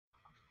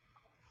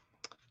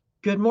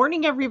Good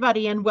morning,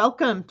 everybody, and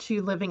welcome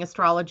to Living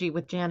Astrology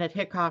with Janet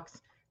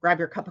Hickox. Grab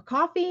your cup of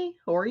coffee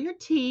or your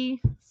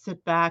tea,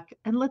 sit back,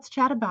 and let's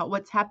chat about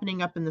what's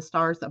happening up in the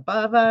stars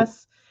above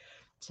us.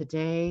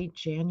 Today,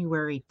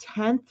 January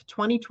 10th,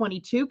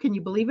 2022. Can you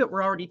believe it?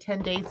 We're already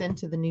 10 days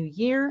into the new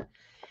year,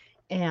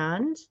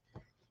 and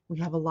we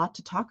have a lot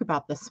to talk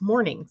about this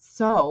morning.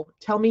 So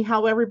tell me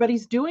how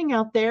everybody's doing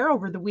out there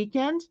over the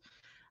weekend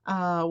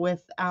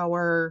with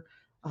our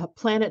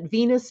planet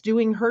Venus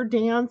doing her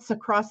dance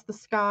across the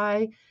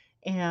sky.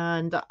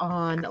 And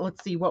on,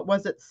 let's see, what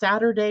was it,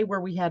 Saturday,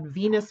 where we had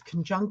Venus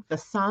conjunct the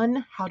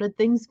sun? How did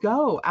things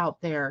go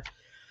out there?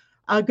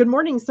 Good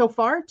morning so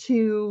far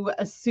to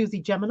Susie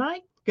Gemini.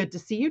 Good to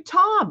see you.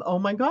 Tom, oh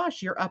my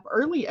gosh, you're up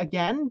early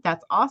again.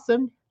 That's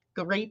awesome.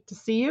 Great to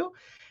see you.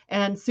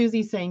 And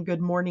Susie saying good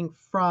morning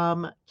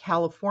from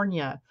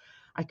California.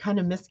 I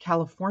kind of miss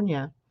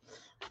California.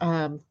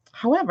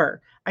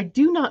 However, I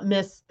do not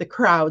miss the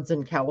crowds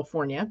in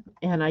California,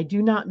 and I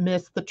do not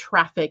miss the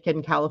traffic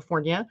in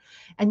California.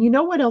 And you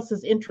know what else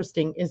is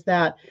interesting is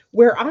that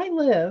where I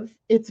live,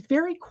 it's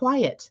very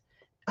quiet.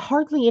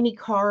 Hardly any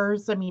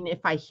cars. I mean, if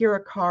I hear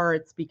a car,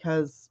 it's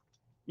because,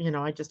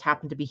 I just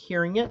happen to be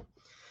hearing it.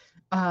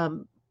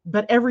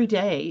 But every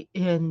day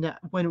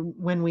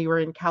when we were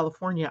in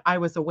California, I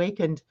was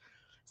awakened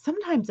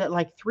sometimes at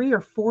like 3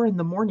 or 4 in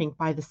the morning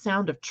by the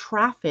sound of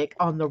traffic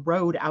on the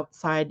road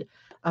outside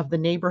of the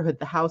neighborhood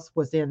the house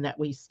was in that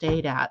we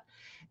stayed at.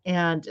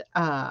 And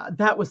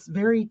that was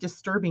very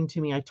disturbing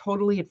to me. I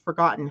totally had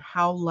forgotten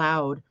how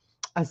loud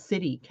a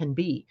city can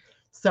be.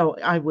 So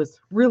I was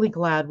really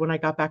glad when I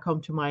got back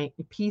home to my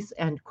peace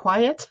and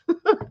quiet.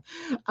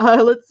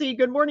 Let's see.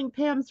 Good morning,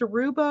 Pam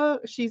Zaruba.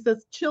 She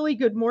says, chilly,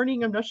 good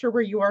morning. I'm not sure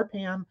where you are,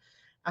 Pam.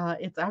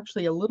 It's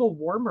actually a little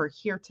warmer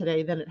here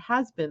today than it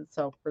has been.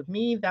 So for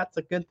me, that's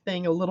a good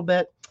thing a little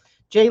bit.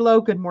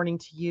 J-Lo, good morning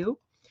to you.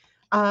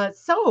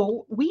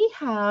 So we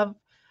have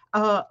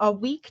a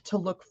week to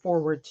look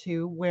forward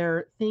to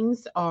where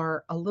things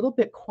are a little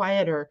bit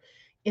quieter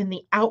in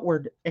the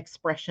outward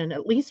expression,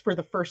 at least for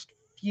the first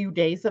few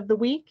days of the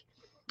week.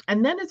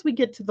 And then as we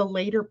get to the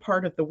later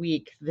part of the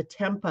week, the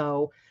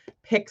tempo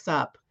picks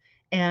up.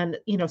 And,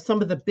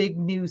 some of the big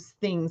news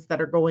things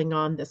that are going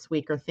on this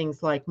week are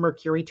things like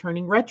Mercury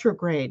turning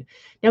retrograde.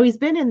 Now, he's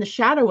been in the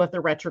shadow of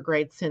the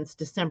retrograde since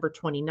December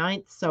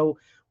 29th. So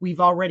we've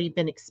already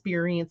been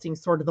experiencing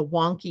sort of the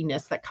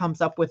wonkiness that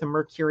comes up with a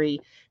Mercury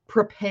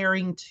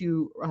preparing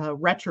to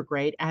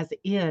retrograde, as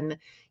in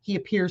he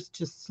appears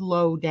to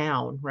slow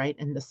down, right?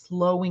 And the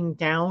slowing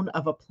down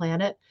of a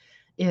planet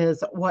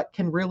is what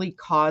can really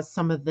cause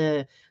some of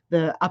the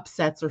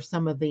upsets or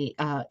some of the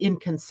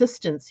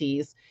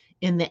inconsistencies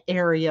in the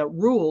area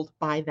ruled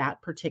by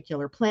that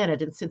particular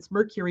planet. And since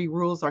Mercury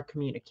rules our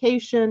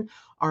communication,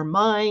 our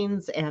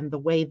minds, and the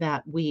way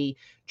that we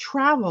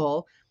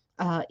travel,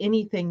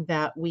 anything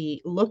that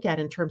we look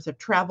at in terms of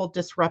travel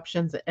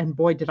disruptions, and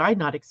boy, did I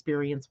not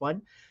experience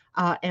one,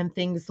 and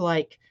things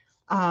like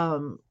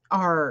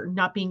are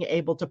not being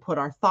able to put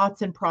our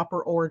thoughts in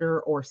proper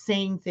order, or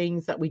saying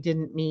things that we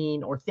didn't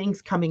mean, or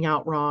things coming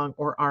out wrong,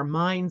 or our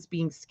minds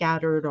being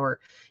scattered or,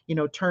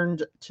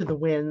 turned to the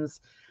winds.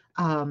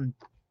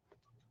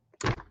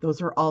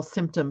 Those are all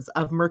symptoms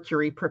of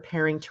Mercury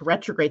preparing to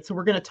retrograde. So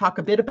we're going to talk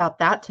a bit about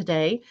that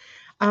today.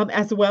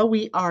 As well,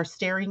 we are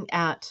staring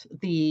at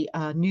the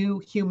new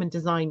Human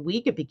Design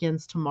Week. It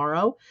begins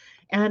tomorrow.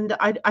 And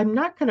I'm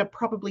not going to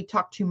probably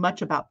talk too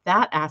much about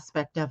that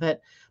aspect of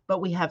it,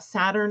 but we have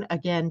Saturn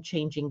again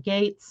changing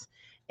gates.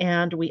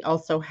 And we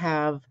also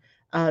have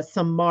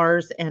some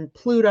Mars and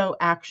Pluto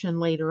action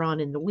later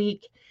on in the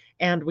week.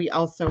 And we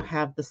also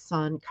have the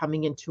Sun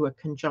coming into a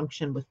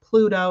conjunction with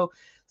Pluto.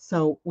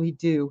 So we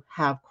do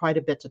have quite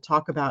a bit to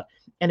talk about.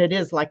 And it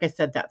is, like I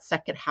said, that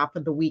second half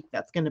of the week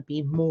that's going to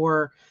be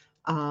more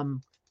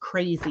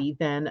crazy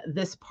than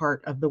this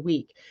part of the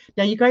week.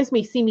 Now, you guys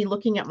may see me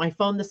looking at my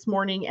phone this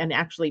morning and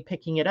actually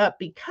picking it up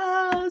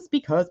because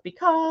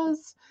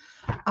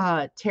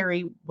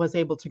Terry was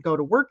able to go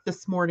to work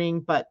this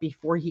morning, but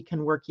before he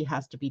can work, he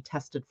has to be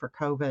tested for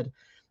COVID.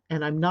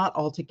 And I'm not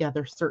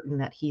altogether certain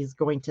that he's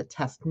going to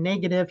test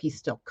negative. He's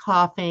still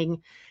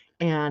coughing.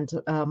 And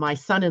my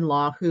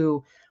son-in-law,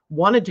 who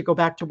wanted to go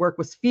back to work,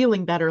 was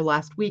feeling better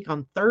last week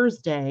on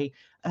Thursday,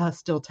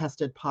 still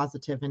tested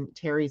positive, and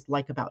Terry's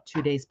like about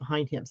 2 days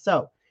behind him.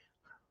 So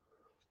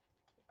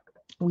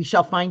we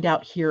shall find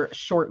out here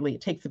shortly.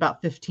 It takes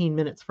about 15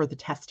 minutes for the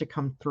test to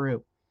come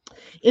through.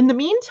 In the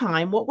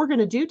meantime, what we're going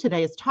to do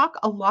today is talk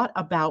a lot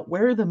about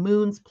where the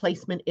moon's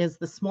placement is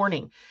this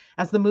morning,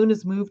 as the moon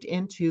has moved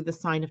into the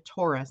sign of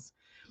Taurus.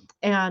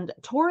 And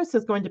Taurus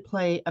is going to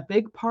play a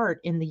big part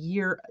in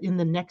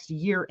the next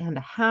year and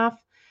a half,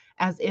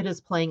 as it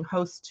is playing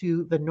host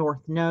to the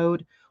North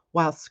Node,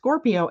 while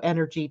Scorpio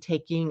energy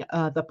taking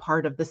the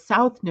part of the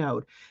South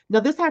Node. Now,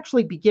 this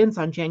actually begins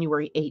on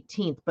January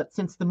 18th, but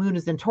since the moon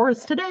is in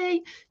Taurus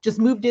today, just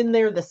moved in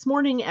there this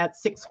morning at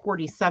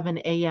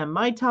 6:47 a.m.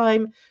 my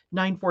time,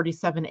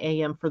 9:47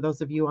 a.m. for those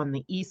of you on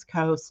the East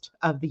Coast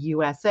of the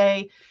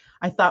USA.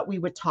 I thought we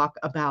would talk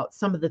about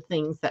some of the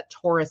things that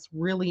Taurus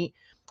really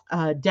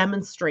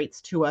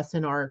demonstrates to us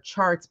in our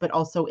charts, but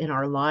also in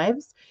our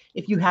lives.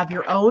 If you have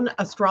your own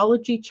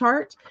astrology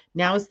chart,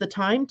 now is the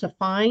time to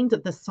find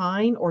the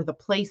sign or the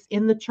place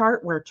in the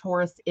chart where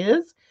Taurus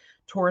is.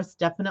 Taurus,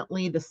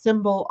 definitely the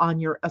symbol on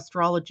your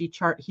astrology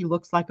chart. He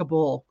looks like a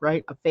bull,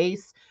 right? A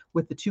face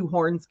with the two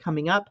horns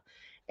coming up.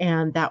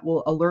 And that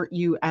will alert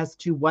you as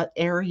to what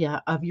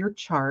area of your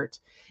chart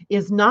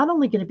is not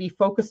only going to be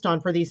focused on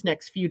for these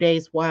next few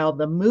days while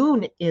the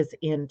moon is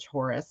in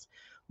Taurus,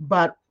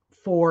 but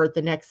for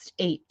the next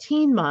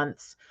 18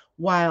 months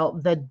while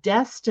the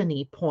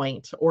destiny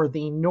point or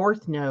the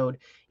north node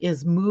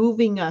is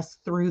moving us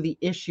through the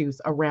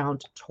issues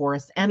around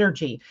Taurus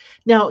energy.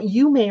 Now,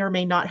 you may or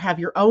may not have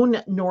your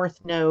own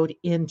north node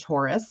in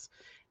Taurus.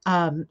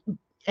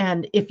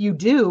 And if you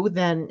do,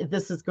 then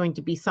this is going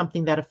to be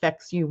something that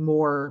affects you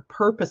more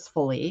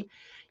purposefully.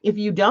 If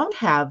you don't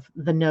have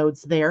the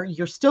nodes there,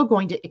 you're still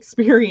going to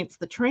experience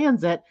the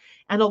transit,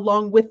 and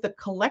along with the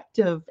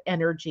collective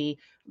energy,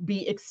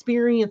 be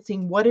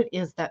experiencing what it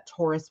is that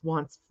Taurus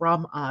wants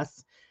from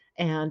us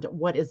and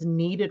what is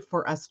needed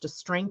for us to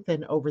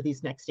strengthen over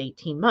these next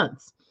 18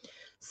 months.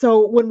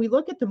 So when we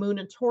look at the moon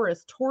in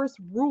Taurus, Taurus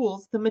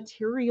rules the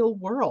material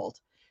world,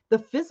 the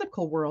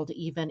physical world,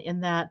 even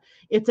in that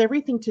it's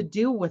everything to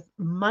do with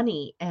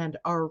money and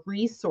our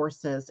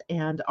resources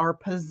and our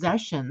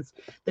possessions,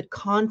 the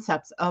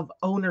concepts of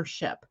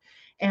ownership.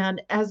 And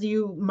as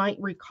you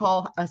might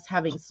recall us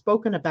having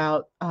spoken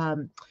about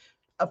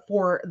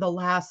for the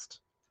last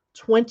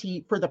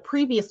 20, for the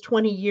previous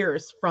 20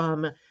 years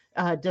from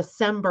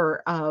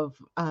December of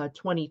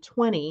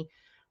 2020,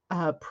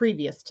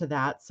 previous to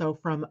that. So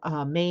from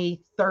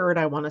May 3rd,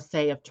 I want to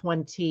say, of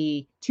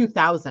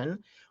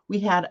 2000, we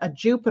had a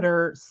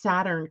Jupiter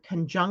Saturn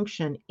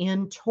conjunction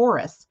in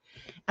Taurus.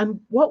 And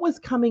what was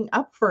coming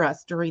up for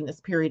us during this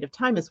period of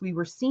time is we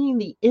were seeing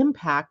the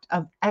impact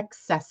of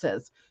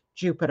excesses,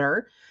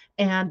 Jupiter,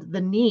 and the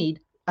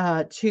need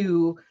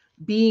to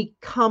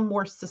become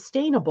more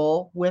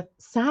sustainable with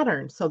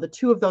Saturn. So the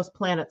two of those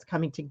planets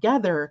coming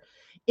together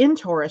in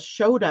Taurus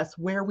showed us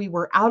where we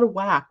were out of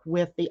whack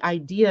with the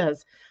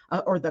ideas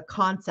or the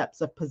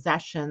concepts of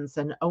possessions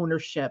and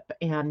ownership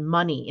and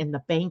money in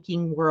the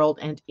banking world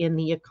and in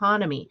the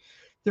economy.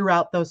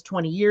 Throughout those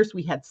 20 years,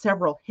 we had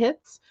several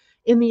hits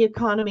in the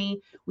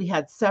economy. We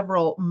had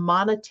several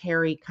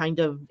monetary kind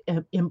of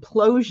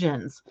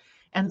implosions.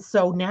 And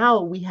so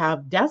now we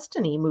have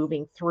destiny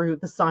moving through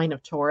the sign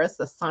of Taurus,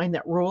 the sign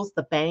that rules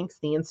the banks,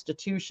 the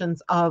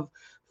institutions of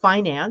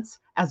finance,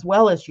 as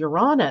well as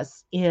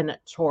Uranus in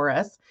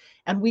Taurus.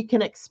 And we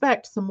can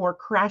expect some more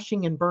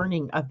crashing and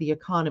burning of the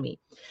economy.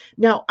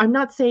 Now, I'm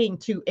not saying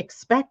to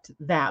expect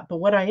that, but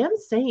what I am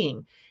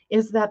saying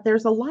is that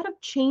there's a lot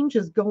of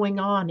changes going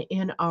on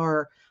in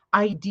our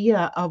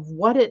idea of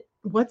what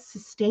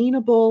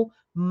sustainable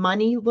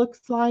money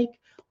looks like,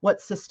 what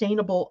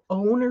sustainable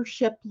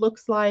ownership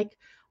looks like,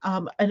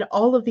 and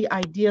all of the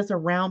ideas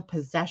around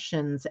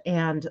possessions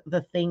and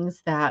the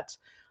things that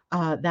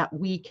that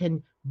we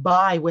can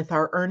buy with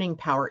our earning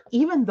power.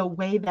 Even the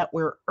way that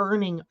we're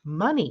earning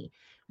money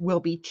will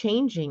be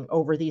changing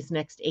over these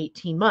next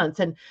 18 months.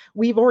 And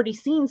we've already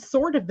seen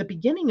sort of the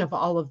beginning of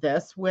all of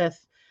this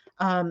with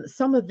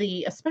some of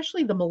the,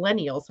 especially the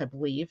millennials, I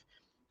believe,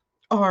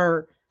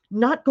 are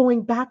not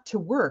going back to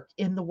work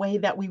in the way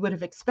that we would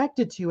have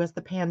expected to as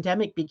the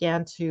pandemic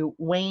began to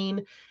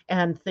wane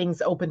and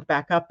things opened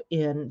back up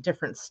in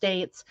different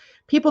states.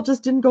 People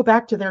just didn't go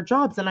back to their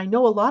jobs. And I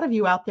know a lot of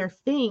you out there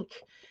think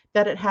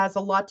that it has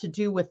a lot to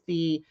do with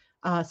the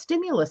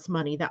stimulus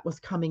money that was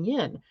coming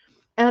in.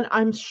 And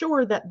I'm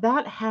sure that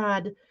that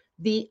had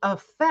the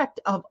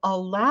effect of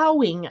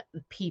allowing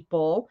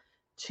people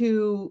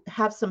to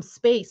have some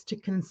space to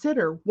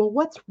consider, well,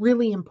 what's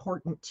really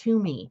important to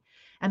me?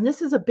 And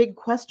this is a big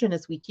question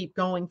as we keep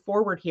going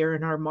forward here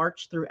in our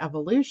march through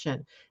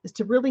evolution, is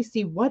to really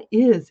see what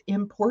is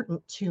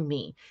important to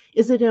me.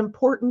 Is it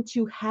important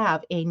to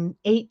have an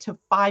 8 to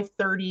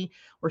 5:30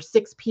 or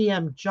 6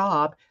 p.m.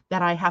 job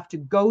that I have to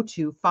go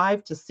to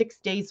 5 to 6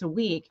 days a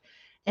week?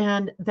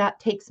 And that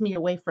takes me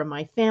away from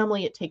my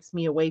family. It takes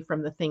me away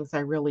from the things I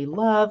really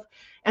love.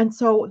 And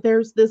so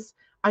there's this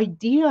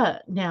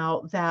idea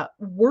now that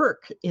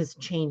work is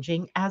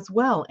changing as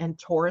well, and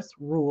Taurus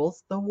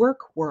rules the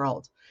work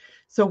world.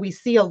 So we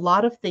see a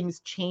lot of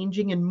things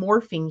changing and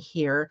morphing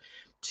here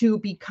to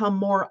become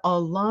more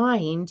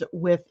aligned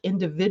with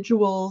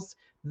individuals'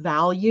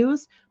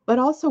 values, but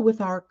also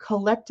with our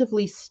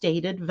collectively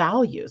stated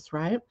values,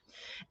 right?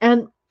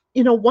 And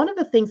one of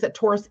the things that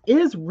Taurus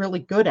is really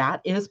good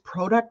at is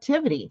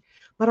productivity.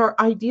 But our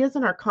ideas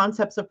and our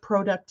concepts of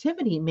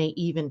productivity may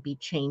even be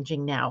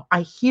changing now.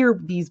 I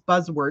hear these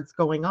buzzwords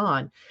going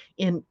on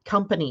in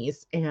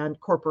companies and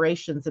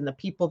corporations and the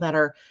people that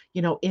are,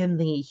 in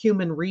the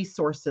human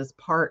resources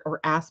part or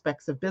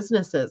aspects of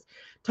businesses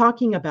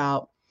talking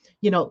about,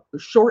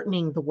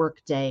 shortening the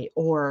workday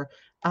or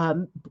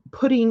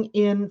putting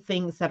in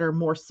things that are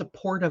more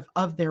supportive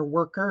of their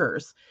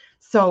workers.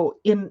 So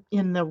in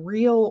the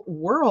real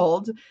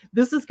world,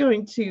 this is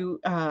going to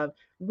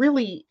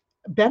really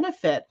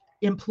benefit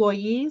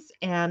employees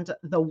and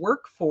the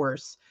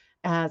workforce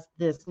as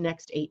this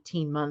next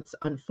 18 months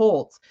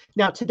unfolds.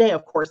 Now, today,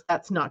 of course,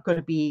 that's not going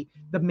to be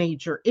the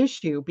major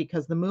issue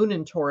because the moon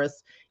in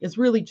Taurus is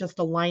really just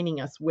aligning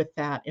us with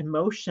that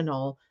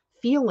emotional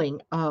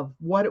feeling of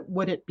what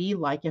would it be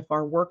like if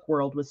our work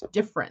world was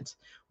different?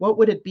 What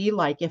would it be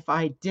like if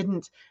I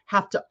didn't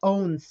have to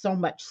own so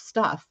much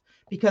stuff?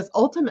 Because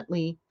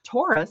ultimately,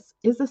 Taurus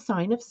is a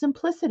sign of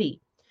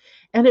simplicity.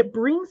 And it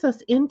brings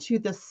us into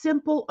the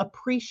simple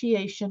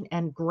appreciation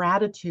and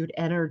gratitude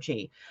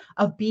energy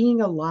of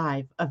being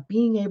alive, of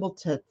being able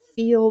to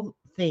feel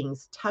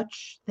things,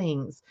 touch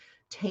things,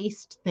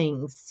 taste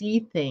things, see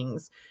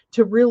things,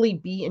 to really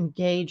be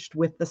engaged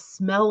with the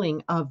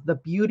smelling of the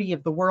beauty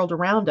of the world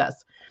around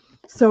us.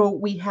 So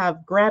we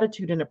have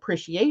gratitude and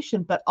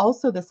appreciation, but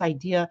also this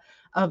idea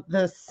of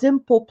the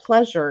simple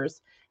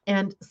pleasures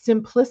and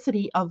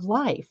simplicity of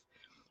life.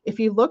 If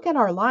you look at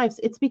our lives,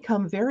 it's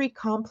become very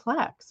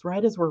complex,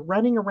 right? As we're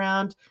running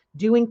around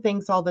doing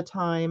things all the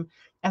time,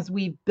 as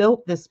we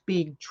built this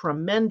big,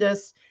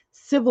 tremendous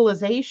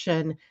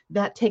civilization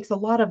that takes a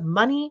lot of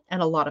money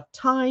and a lot of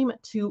time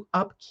to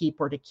upkeep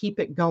or to keep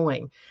it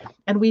going.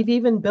 And we've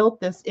even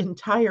built this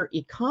entire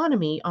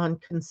economy on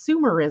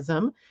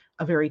consumerism,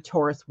 a very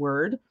Taurus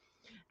word.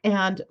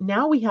 And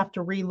now we have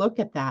to relook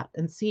at that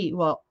and see,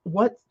 well,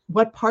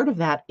 what part of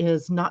that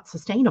is not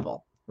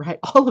sustainable, right?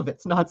 All of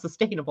it's not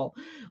sustainable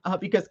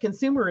because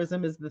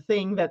consumerism is the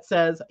thing that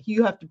says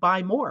you have to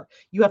buy more,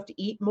 you have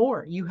to eat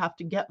more, you have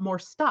to get more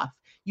stuff,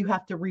 you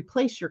have to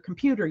replace your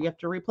computer, you have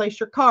to replace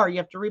your car, you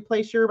have to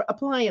replace your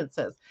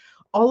appliances,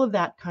 all of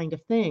that kind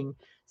of thing.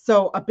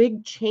 So a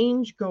big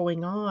change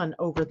going on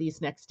over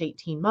these next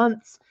 18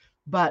 months,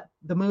 but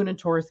the moon in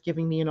Taurus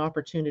giving me an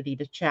opportunity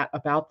to chat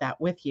about that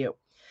with you.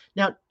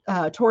 Now,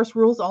 Taurus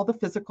rules all the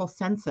physical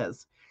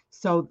senses.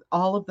 So,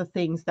 all of the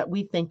things that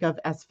we think of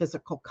as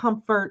physical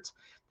comfort,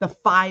 the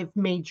five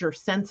major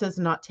senses,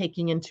 not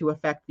taking into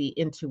effect the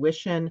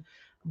intuition,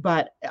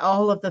 but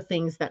all of the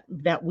things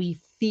that we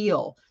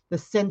feel, the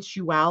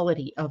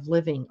sensuality of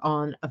living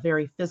on a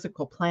very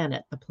physical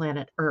planet, the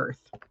planet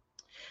Earth.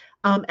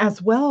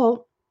 As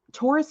well,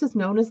 Taurus is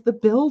known as the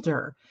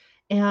builder.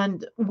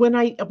 And when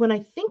I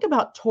think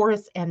about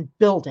Taurus and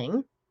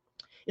building,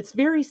 it's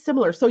very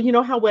similar. So, you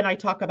know how when I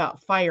talk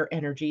about fire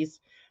energies,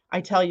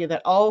 I tell you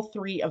that all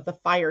three of the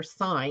fire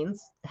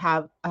signs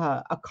have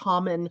a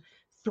common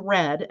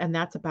thread, and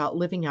that's about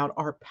living out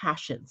our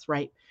passions,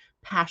 right?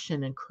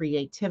 Passion and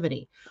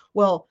creativity.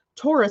 Well,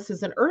 Taurus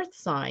is an earth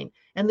sign,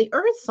 and the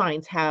earth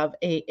signs have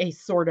a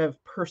sort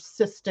of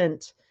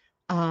persistent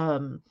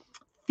um,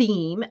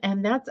 theme,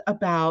 and that's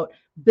about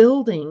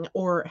building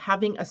or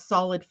having a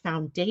solid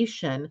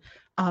foundation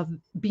of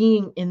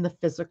being in the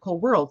physical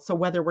world. So,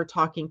 whether we're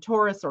talking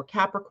Taurus or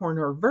Capricorn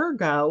or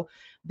Virgo,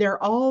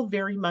 they're all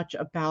very much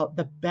about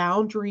the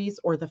boundaries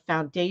or the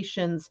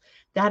foundations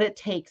that it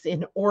takes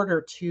in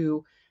order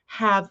to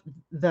have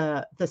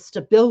the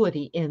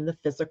stability in the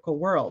physical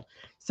world.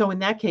 So in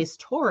that case,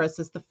 Taurus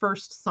is the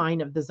first sign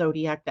of the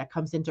zodiac that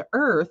comes into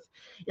Earth,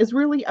 is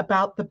really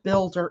about the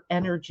builder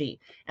energy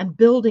and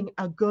building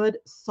a good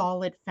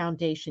solid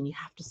foundation. You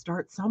have to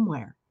start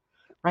somewhere,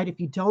 right? If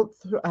you don't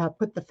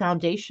put the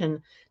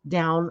foundation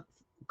down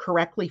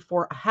correctly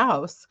for a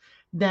house,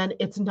 then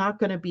it's not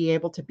going to be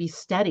able to be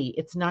steady.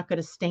 It's not going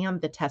to stand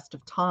the test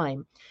of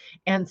time.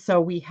 And so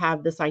we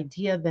have this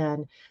idea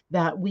then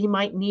that we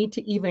might need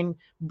to even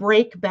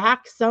break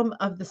back some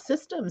of the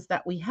systems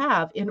that we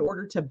have in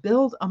order to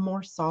build a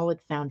more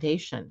solid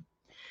foundation.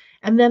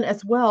 And then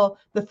as well,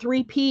 the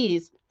three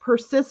P's: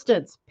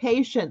 persistence,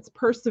 patience,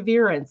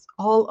 perseverance,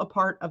 all a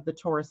part of the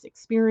Taurus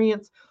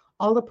experience,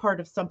 all a part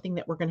of something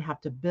that we're going to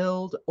have to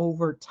build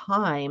over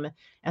time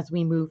as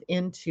we move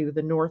into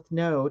the North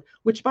Node,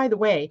 which, by the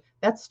way,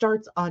 that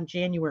starts on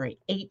January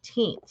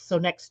 18th. So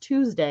next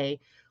Tuesday,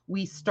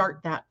 we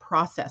start that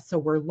process. So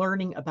we're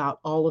learning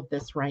about all of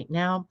this right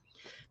now.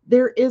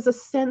 There is a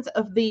sense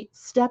of the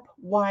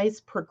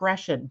stepwise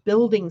progression,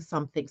 building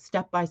something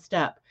step by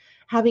step,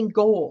 having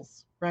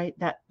goals, right?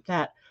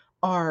 That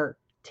are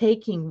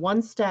taking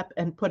one step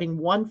and putting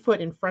one foot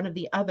in front of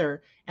the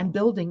other and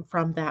building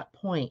from that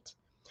point.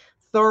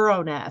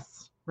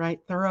 Thoroughness, right?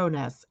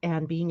 Thoroughness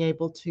and being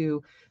able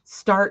to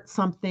start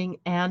something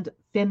and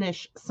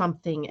finish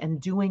something and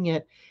doing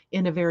it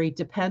in a very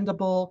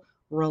dependable,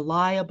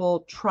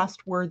 reliable,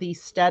 trustworthy,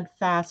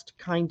 steadfast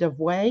kind of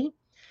way.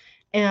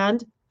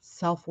 And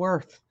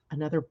self-worth,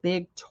 another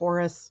big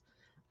Taurus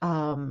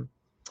um,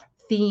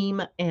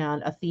 theme,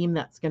 and a theme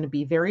that's going to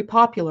be very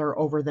popular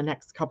over the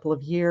next couple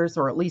of years,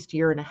 or at least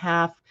year and a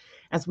half,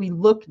 as we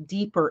look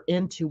deeper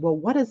into, well,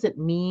 what does it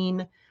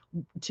mean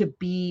to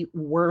be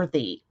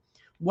worthy?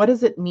 What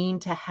does it mean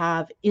to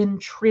have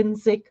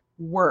intrinsic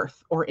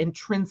worth or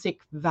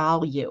intrinsic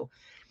value?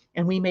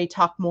 And we may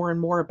talk more and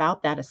more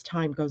about that as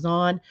time goes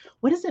on.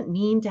 What does it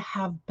mean to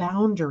have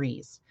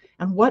boundaries?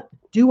 And what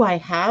do I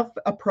have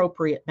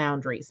appropriate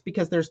boundaries?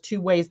 Because there's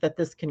two ways that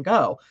this can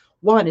go.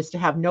 One is to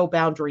have no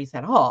boundaries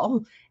at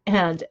all.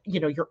 And,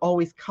 you're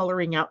always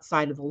coloring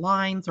outside of the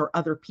lines, or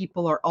other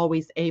people are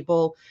always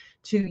able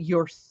to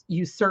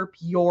usurp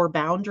your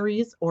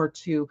boundaries or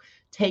to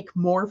take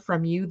more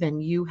from you than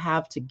you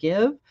have to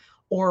give,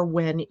 or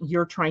when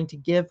you're trying to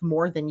give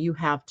more than you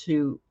have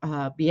to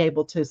be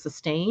able to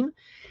sustain,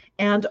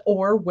 and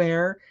or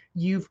where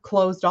you've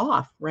closed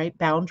off, right?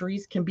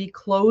 Boundaries can be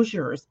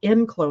closures,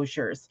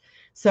 enclosures.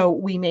 So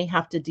we may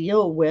have to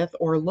deal with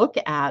or look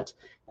at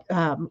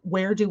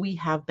where do we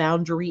have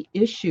boundary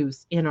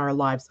issues in our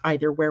lives,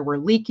 either where we're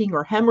leaking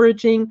or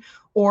hemorrhaging,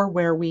 or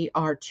where we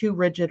are too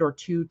rigid or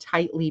too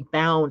tightly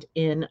bound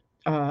in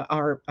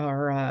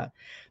our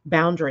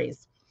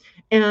boundaries.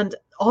 And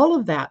all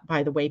of that,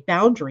 by the way,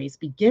 boundaries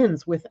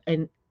begins with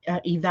an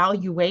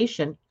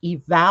evaluation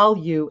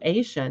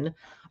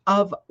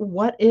of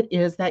what it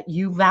is that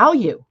you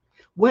value.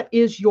 What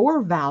is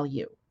your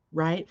value,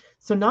 right?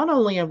 So not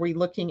only are we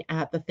looking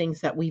at the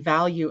things that we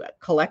value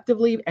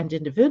collectively and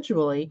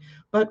individually,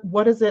 but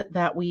what is it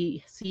that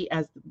we see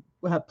as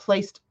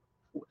placed,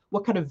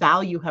 what kind of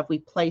value have we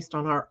placed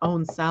on our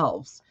own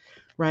selves,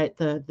 right?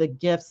 The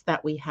gifts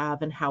that we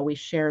have and how we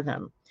share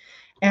them.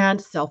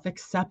 And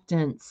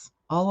self-acceptance,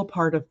 all a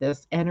part of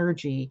this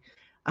energy,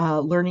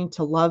 learning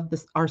to love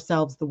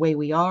ourselves the way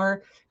we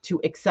are, to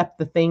accept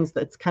the things.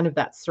 That's kind of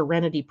that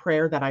serenity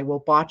prayer that I will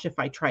botch if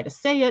I try to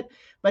say it,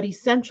 but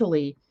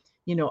essentially,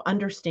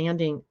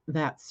 understanding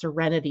that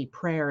serenity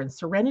prayer. And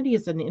serenity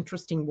is an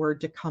interesting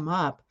word to come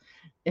up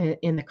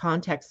in the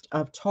context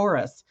of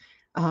Taurus,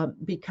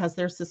 because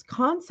there's this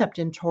concept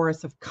in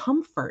Taurus of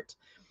comfort,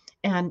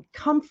 and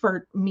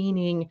comfort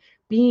meaning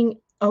being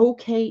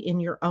okay in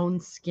your own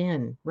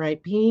skin,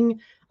 right? Being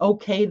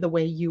okay the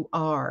way you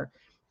are,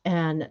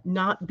 and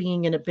not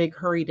being in a big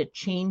hurry to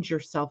change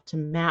yourself to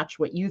match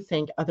what you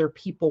think other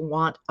people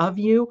want of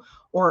you,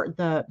 or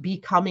the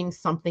becoming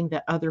something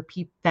that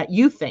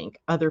you think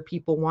other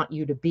people want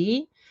you to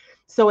be.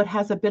 So it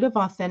has a bit of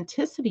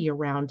authenticity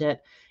around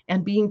it,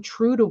 and being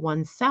true to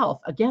oneself.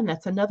 Again,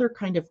 that's another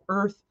kind of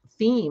earth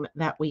theme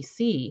that we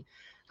see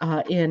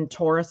in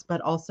Taurus,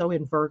 but also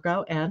in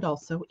Virgo and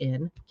also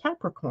in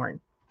Capricorn.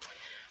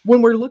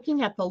 When we're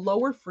looking at the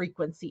lower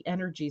frequency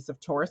energies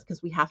of Taurus,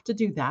 because we have to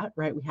do that,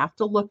 right? We have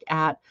to look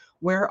at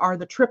where are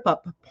the trip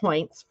up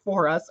points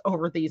for us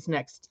over these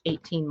next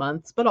 18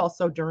 months, but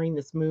also during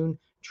this moon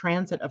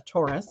transit of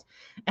Taurus.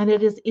 And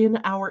it is in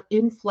our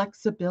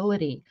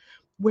inflexibility,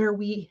 where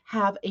we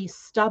have a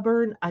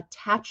stubborn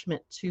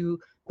attachment to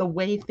the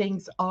way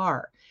things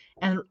are.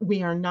 And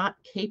we are not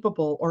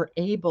capable or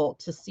able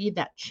to see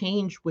that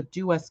change would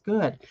do us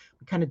good.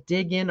 We kind of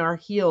dig in our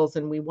heels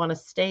and we want to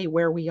stay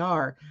where we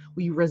are.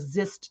 We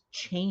resist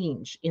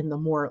change in the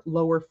more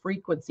lower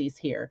frequencies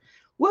here.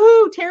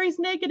 Woohoo! Terry's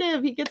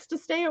negative. He gets to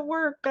stay at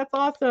work. That's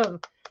awesome.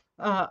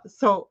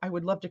 So I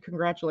would love to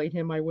congratulate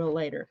him. I will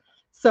later.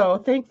 So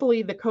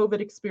thankfully, the COVID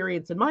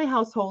experience in my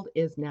household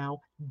is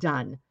now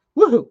done.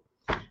 Woohoo!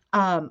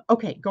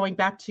 Okay, going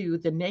back to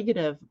the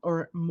negative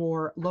or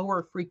more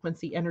lower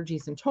frequency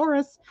energies in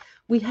Taurus,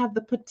 we have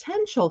the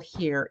potential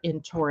here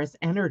in Taurus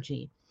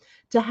energy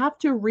to have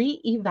to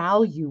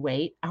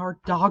reevaluate our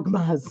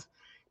dogmas.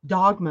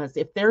 Dogmas.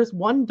 If there's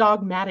one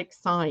dogmatic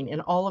sign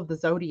in all of the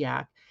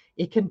zodiac,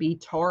 it can be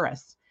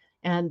Taurus.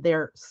 And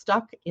they're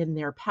stuck in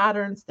their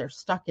patterns, they're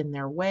stuck in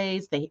their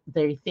ways, they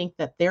think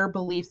that their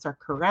beliefs are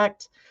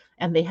correct,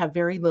 and they have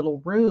very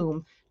little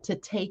room to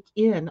take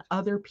in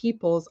other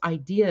people's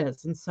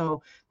ideas. And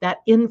so that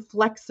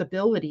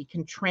inflexibility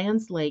can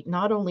translate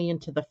not only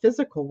into the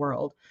physical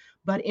world,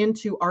 but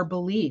into our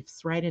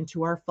beliefs, right?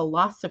 Into our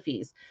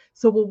philosophies.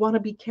 So we'll want to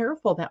be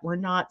careful that we're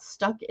not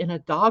stuck in a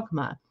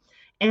dogma.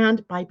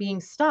 And by being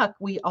stuck,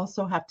 we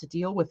also have to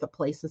deal with the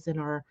places in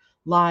our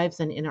lives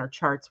and in our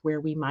charts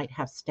where we might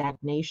have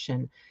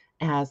stagnation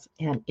as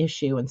an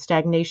issue. And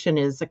stagnation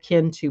is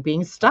akin to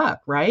being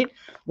stuck, right?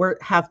 Where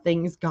have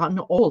things gotten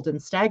old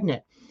and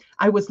stagnant.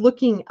 I was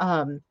looking,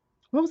 what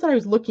was that I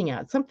was looking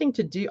at? Something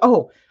to do.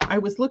 Oh, I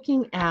was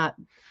looking at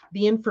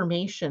the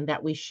information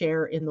that we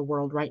share in the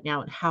world right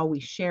now and how we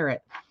share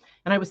it.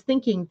 And I was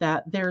thinking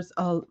that there's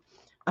a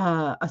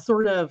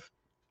sort of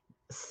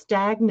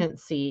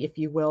stagnancy, if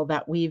you will,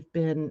 that we've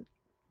been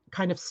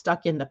kind of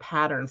stuck in the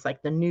patterns.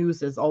 Like the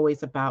news is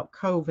always about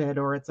COVID,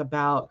 or it's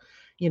about,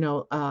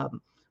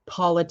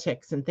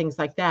 politics and things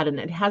like that. And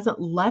it hasn't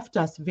left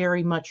us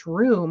very much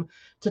room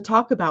to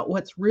talk about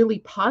what's really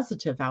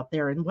positive out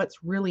there and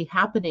what's really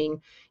happening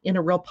in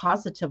a real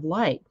positive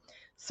light.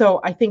 So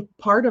I think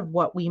part of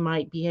what we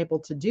might be able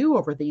to do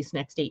over these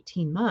next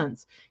 18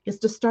 months is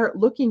to start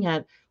looking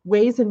at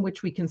ways in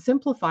which we can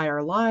simplify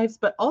our lives,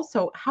 but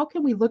also how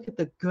can we look at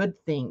the good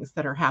things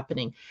that are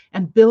happening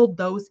and build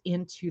those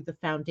into the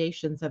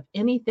foundations of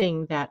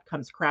anything that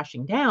comes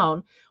crashing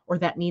down or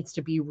that needs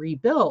to be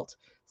rebuilt,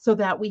 so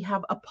that we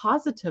have a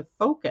positive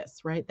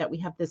focus, right? That we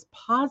have this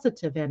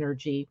positive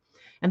energy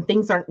and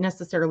things aren't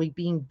necessarily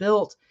being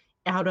built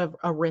out of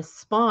a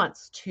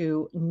response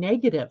to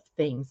negative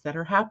things that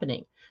are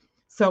happening.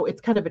 So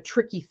it's kind of a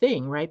tricky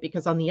thing, right?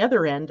 Because on the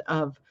other end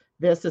of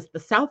this is the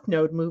South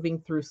Node moving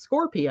through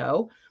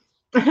Scorpio,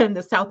 and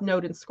the South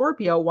Node in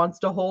Scorpio wants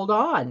to hold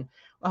on,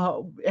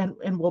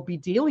 and we'll be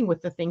dealing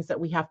with the things that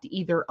we have to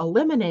either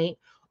eliminate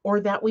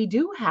or that we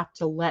do have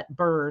to let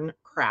burn,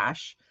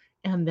 crash,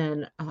 and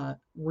then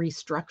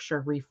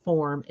restructure,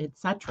 reform,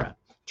 etc.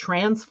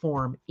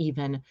 Transform,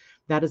 even.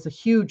 That is a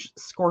huge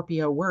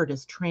Scorpio word,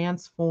 is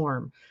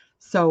transform.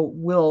 So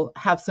we'll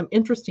have some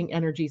interesting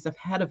energies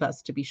ahead of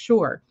us, to be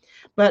sure.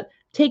 But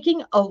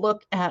taking a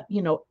look at,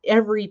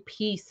 every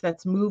piece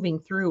that's moving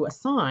through a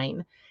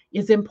sign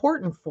is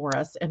important for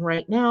us. And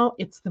right now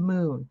it's the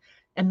moon.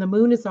 And the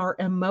moon is our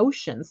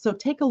emotions. So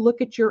take a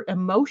look at your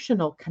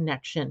emotional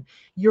connection,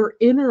 your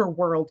inner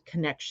world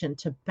connection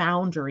to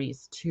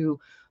boundaries, to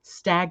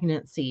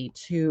stagnancy,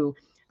 to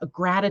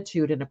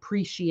gratitude and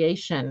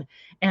appreciation,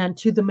 and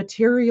to the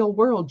material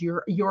world,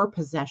 your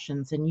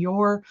possessions and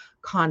your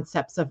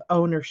concepts of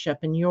ownership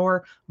and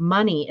your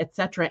money,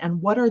 etc.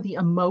 And what are the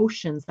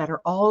emotions that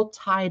are all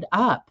tied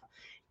up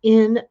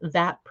in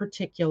that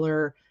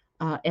particular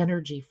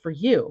energy for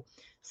you?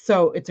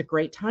 So it's a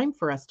great time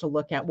for us to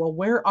look at, well,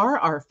 where are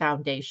our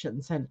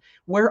foundations, and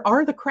where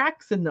are the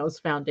cracks in those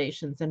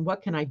foundations, and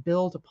what can I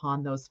build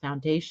upon those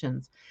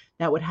foundations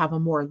that would have a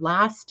more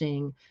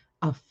lasting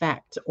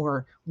effect,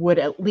 or would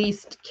at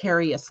least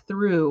carry us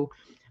through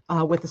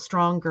with a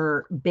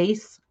stronger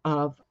base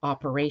of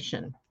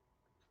operation.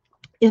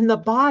 In the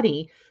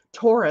body,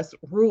 Taurus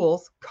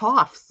rules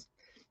coughs,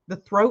 the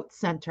throat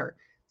center.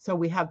 So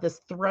we have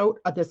this throat,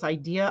 this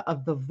idea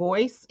of the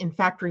voice. In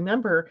fact,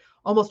 remember,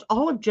 almost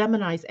all of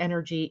Gemini's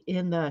energy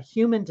in the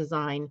human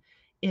design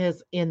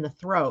is in the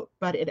throat,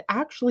 but it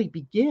actually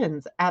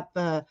begins at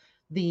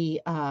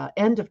the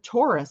end of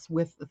Taurus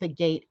with the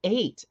gate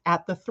 8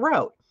 at the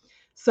throat.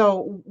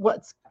 So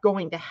what's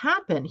going to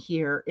happen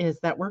here is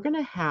that we're going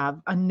to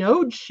have a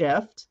node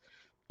shift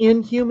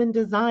in human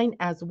design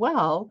as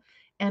well.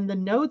 And the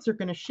nodes are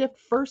going to shift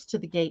first to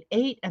the gate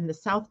 8 and the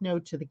south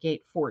node to the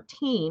gate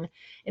 14.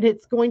 And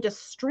it's going to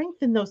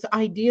strengthen those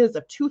ideas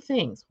of two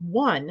things.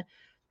 One,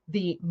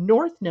 the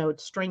north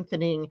node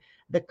strengthening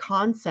the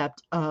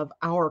concept of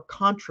our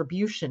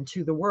contribution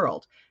to the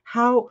world.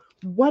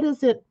 What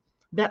is it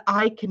that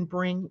I can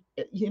bring,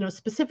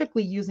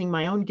 specifically using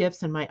my own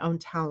gifts and my own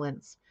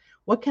talents?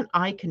 What can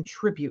I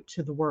contribute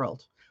to the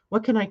world?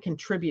 What can I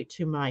contribute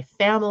to my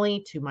family,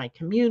 to my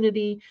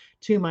community,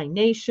 to my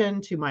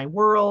nation, to my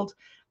world?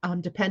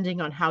 Depending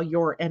on how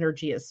your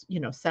energy is,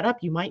 set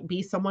up, you might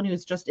be someone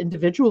who's just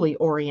individually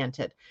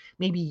oriented.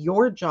 Maybe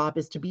your job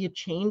is to be a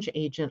change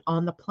agent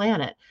on the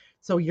planet.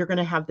 So you're going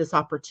to have this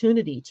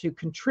opportunity to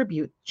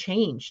contribute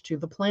change to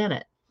the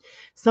planet.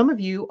 Some of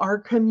you are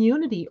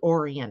community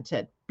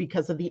oriented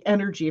because of the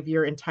energy of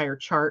your entire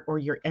chart or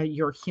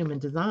your human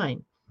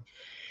design.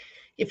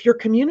 If you're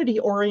community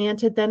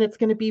oriented, then it's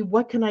going to be,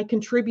 what can I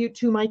contribute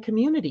to my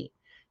community?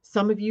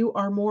 Some of you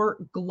are more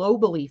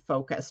globally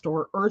focused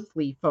or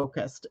earthly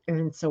focused.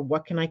 And so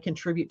what can I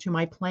contribute to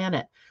my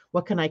planet?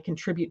 What can I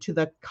contribute to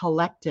the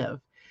collective?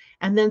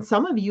 And then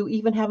some of you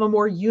even have a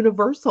more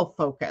universal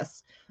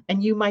focus.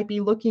 And you might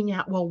be looking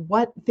at, well,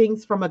 what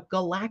things from a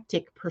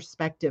galactic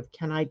perspective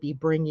can I be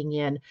bringing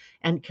in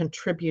and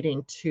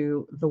contributing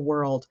to the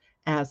world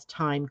as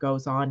time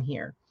goes on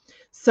here?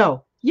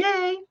 So,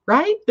 yay,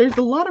 right? There's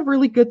a lot of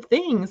really good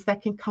things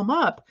that can come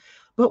up,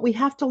 but we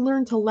have to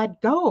learn to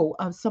let go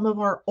of some of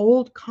our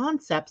old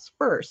concepts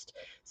first.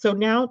 So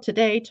now,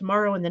 today,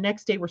 tomorrow, and the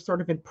next day, we're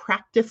sort of in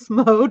practice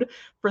mode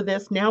for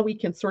this. Now we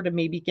can sort of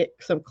maybe get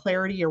some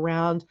clarity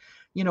around,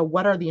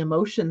 what are the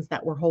emotions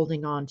that we're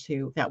holding on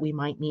to that we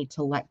might need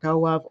to let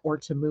go of or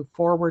to move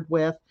forward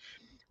with.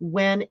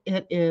 When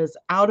it is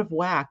out of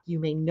whack, you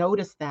may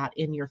notice that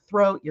in your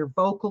throat, your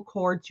vocal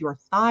cords, your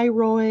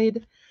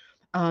thyroid,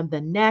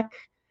 the neck,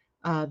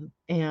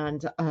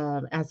 and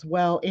as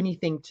well,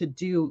 anything to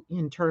do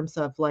in terms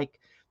of like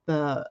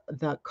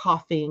the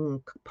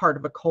coughing part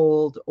of a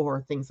cold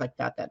or things like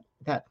that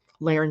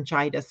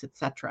laryngitis,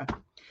 etc.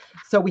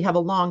 So we have a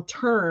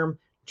long-term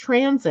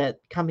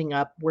transit coming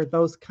up where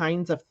those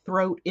kinds of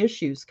throat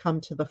issues come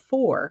to the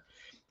fore.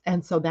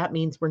 And so that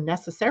means we're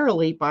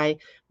necessarily, by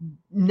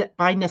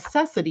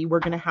necessity, we're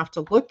going to have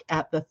to look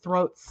at the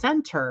throat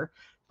center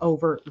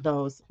over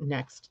those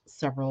next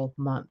several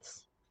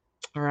months.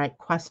 All right,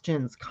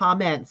 questions,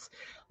 comments.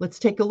 Let's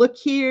take a look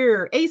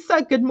here.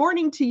 Asa, good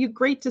morning to you.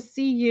 Great to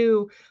see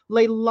you.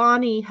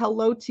 Leilani,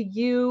 hello to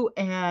you.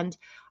 And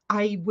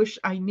I wish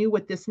I knew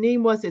what this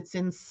name was. It's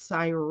in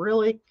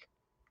Cyrillic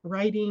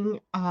writing.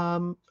 I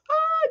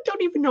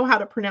don't even know how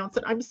to pronounce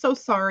it. I'm so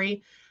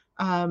sorry.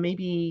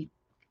 Maybe,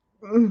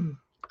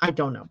 I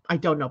don't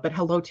know, but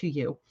hello to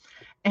you.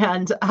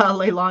 And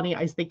Leilani,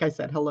 I think I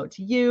said hello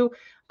to you.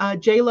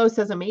 J-Lo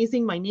says,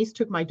 amazing. My niece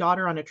took my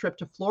daughter on a trip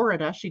to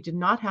Florida. She did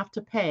not have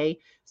to pay,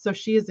 so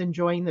she is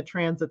enjoying the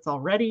transits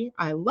already.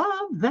 I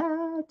love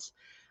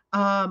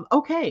that.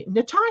 Okay,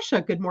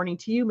 Natasha, good morning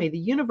to you. May the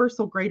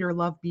universal greater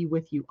love be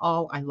with you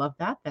all. I love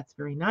that. That's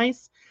very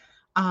nice.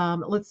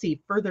 Let's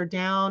see, further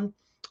down.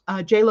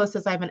 Lo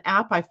says, I have an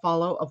app I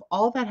follow of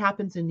all that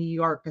happens in New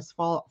York as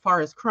far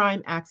as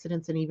crime,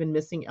 accidents, and even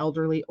missing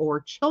elderly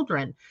or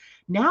children.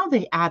 Now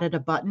they added a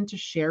button to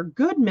share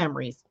good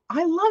memories.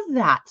 I love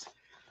that.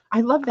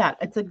 I love that.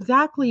 It's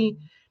exactly,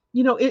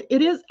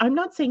 it is. I'm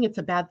not saying it's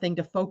a bad thing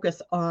to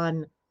focus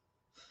on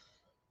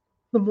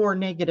the more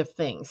negative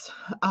things.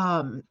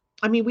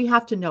 I mean, we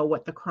have to know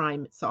what the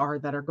crimes are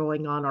that are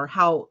going on, or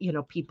how,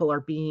 people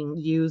are being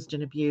used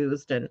and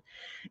abused.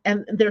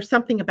 And there's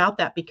something about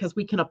that, because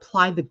we can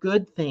apply the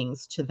good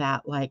things to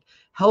that, like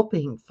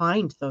helping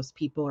find those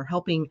people, or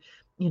helping,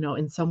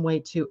 in some way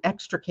to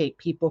extricate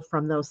people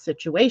from those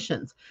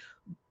situations.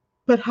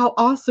 But how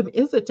awesome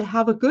is it to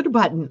have a good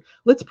button?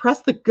 Let's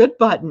press the good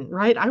button,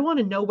 right? I want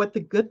to know what the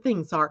good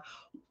things are.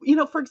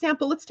 For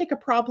example, let's take a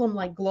problem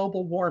like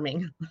global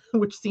warming,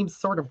 which seems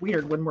sort of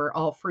weird when we're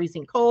all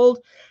freezing cold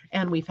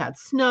and we've had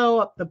snow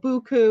up the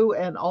buku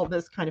and all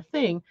this kind of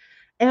thing.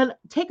 And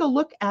take a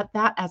look at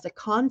that as a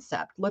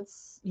concept.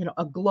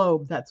 A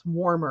globe that's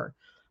warmer.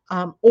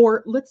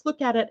 Or let's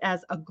look at it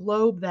as a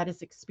globe that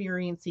is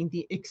experiencing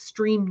the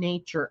extreme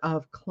nature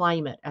of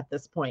climate at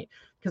this point,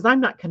 because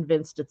I'm not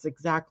convinced it's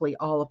exactly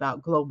all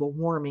about global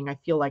warming. I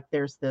feel like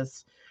there's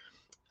this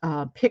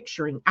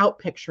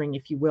outpicturing,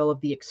 if you will, of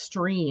the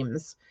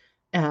extremes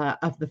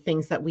of the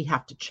things that we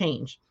have to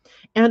change.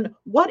 And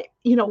what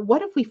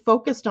if we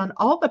focused on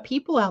all the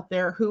people out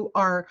there who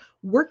are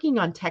working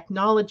on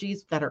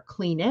technologies that are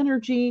clean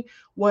energy?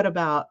 What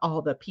about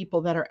all the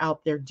people that are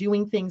out there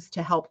doing things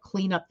to help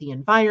clean up the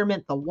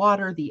environment, the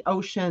water, the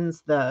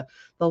oceans, the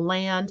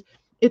land?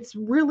 It's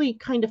really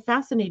kind of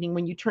fascinating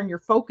when you turn your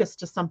focus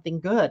to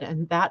something good.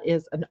 And that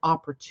is an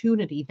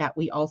opportunity that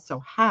we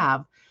also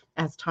have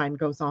as time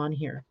goes on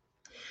here.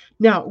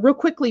 Now, real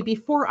quickly,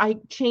 before I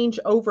change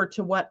over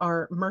to what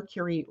our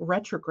Mercury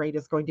retrograde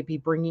is going to be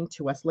bringing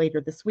to us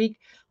later this week,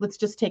 let's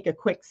just take a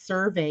quick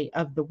survey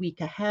of the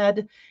week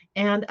ahead.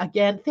 And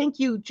again, thank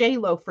you,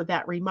 Lo, for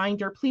that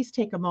reminder. Please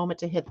take a moment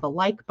to hit the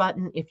like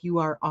button if you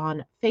are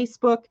on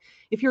Facebook.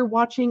 If you're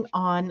watching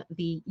on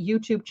the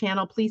YouTube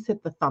channel, please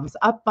hit the thumbs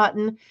up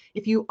button.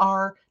 If you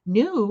are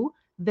new,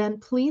 then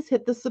please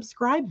hit the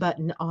subscribe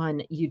button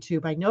on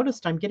YouTube. I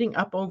noticed I'm getting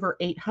up over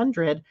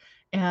 800,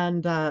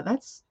 and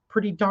that's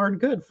pretty darn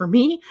good for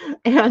me.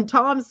 And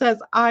Tom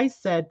says, I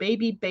said,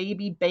 baby,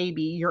 baby,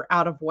 baby, you're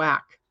out of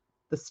whack.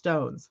 The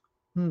Stones.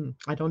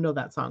 I don't know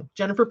that song.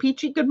 Jennifer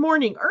Peachy, good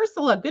morning.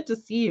 Ursula, good to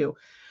see you.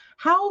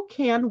 How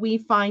can we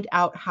find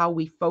out how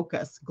we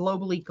focus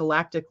globally,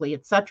 galactically,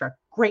 etc.?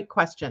 Great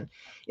question.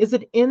 Is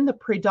it in the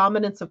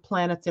predominance of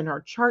planets in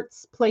our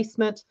charts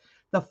placement,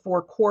 the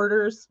 4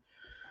 quarters?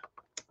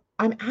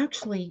 I'm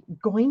actually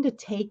going to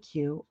take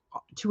you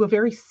to a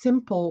very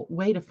simple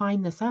way to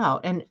find this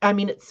out. And I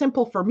mean, it's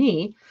simple for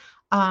me.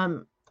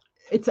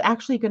 It's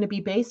actually going to be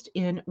based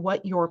in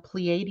what your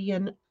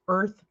Pleiadian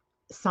Earth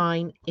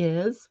sign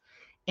is,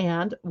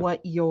 and what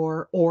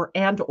your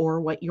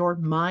what your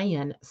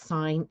Mayan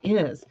sign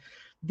is.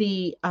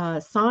 The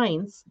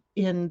signs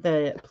in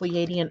the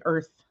Pleiadian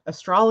Earth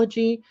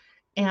astrology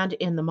and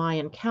in the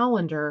Mayan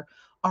calendar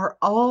are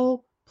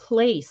all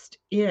placed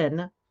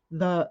in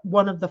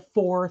one of the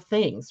 4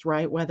 things,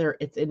 right? Whether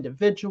it's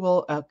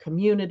individual,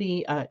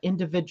 community,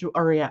 individual,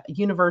 or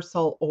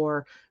universal,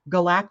 or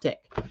galactic.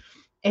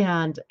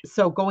 And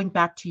so going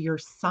back to your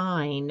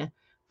sign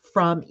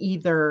from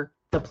either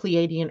the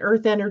Pleiadian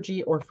Earth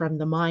energy or from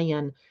the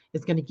Mayan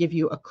is going to give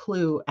you a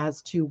clue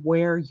as to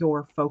where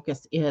your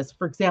focus is.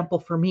 For example,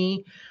 for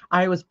me,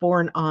 I was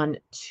born on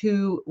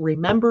 2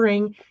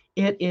 remembering.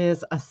 It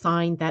is a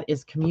sign that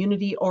is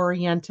community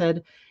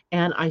oriented,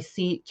 and I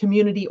see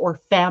community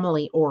or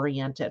family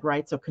oriented,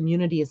 right? So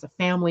community is a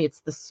family, it's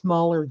the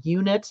smaller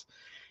unit,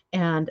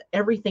 and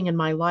everything in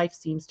my life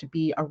seems to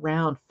be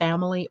around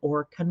family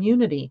or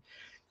community.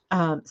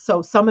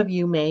 So some of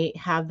you may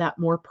have that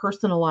more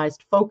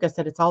personalized focus,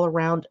 that it's all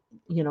around,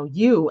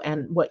 you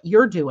and what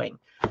you're doing.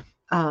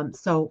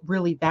 So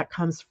really that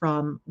comes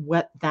from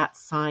what that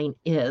sign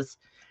is.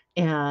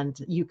 And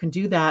you can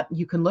do that.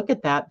 You can look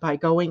at that by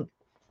going,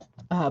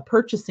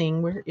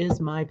 purchasing, where is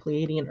my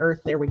Pleiadian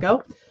Earth? There we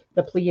go.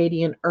 The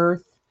Pleiadian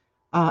Earth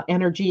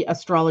Energy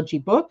Astrology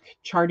book,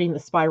 Charting the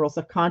Spirals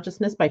of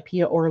Consciousness by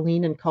Pia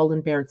Orlean and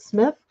Colin Baird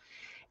Smith.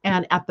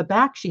 And at the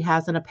back, she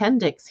has an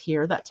appendix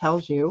here that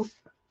tells you,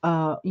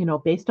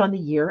 based on the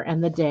year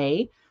and the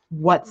day,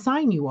 what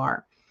sign you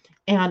are.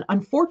 And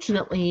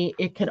unfortunately,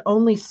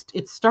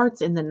 it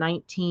starts in the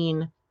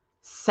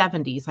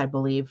 1970s, I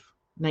believe.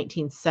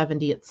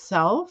 1970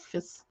 itself,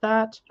 is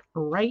that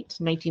right?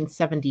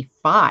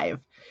 1975.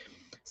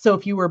 So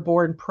if you were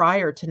born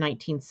prior to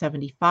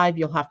 1975,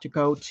 you'll have to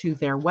go to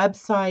their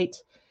website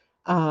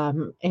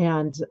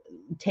and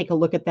take a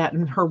look at that.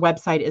 And her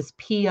website is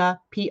Pia,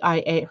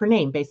 P-I-A, her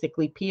name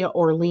basically,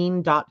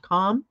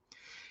 piaorlean.com.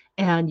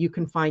 And you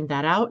can find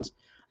that out.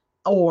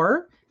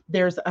 Or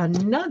there's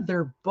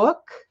another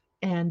book,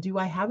 and do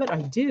I have it?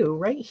 I do,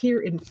 right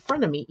here in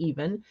front of me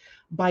even,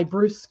 by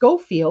Bruce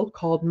Schofield,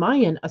 called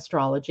Mayan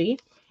Astrology.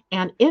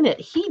 And in it,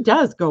 he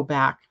goes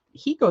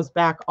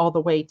back all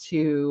the way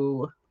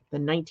to the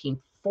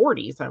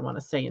 40s, I want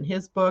to say, in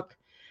his book.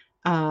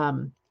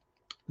 Um,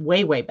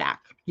 way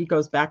back. He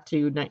goes back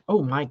to,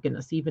 oh my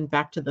goodness, even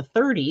back to the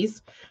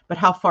 30s. But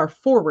how far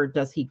forward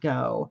does he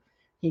go?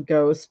 He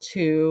goes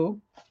to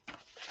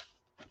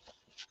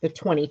the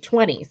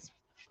 2020s,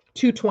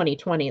 to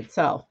 2020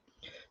 itself.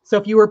 So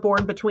if you were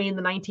born between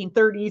the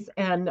 1930s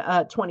and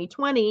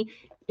 2020,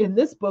 in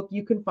this book,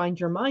 you can find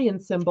your Mayan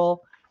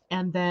symbol,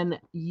 and then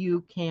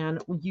you can,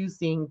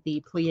 using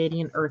the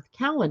Pleiadian Earth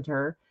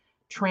calendar,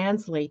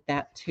 translate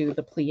that to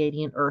the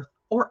Pleiadian Earth,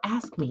 or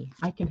ask me.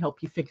 I can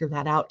help you figure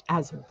that out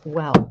as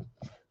well.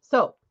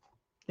 So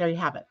there you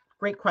have it.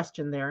 Great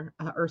question there,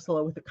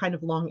 Ursula, with a kind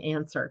of long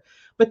answer.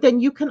 But then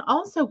you can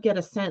also get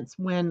a sense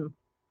when,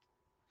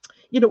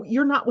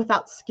 you're not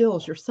without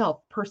skills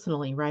yourself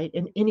personally, right?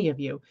 In any of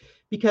you,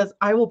 because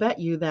I will bet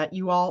you that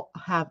you all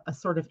have a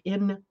sort of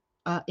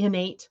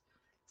innate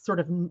sort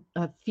of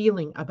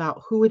feeling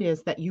about who it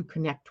is that you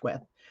connect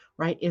with,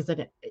 right? Is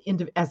it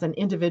as an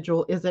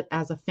individual? Is it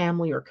as a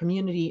family or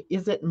community?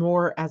 Is it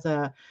more as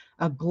a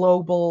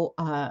global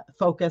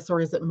focus,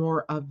 or is it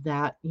more of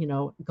that,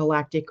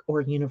 galactic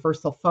or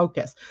universal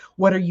focus?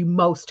 What are you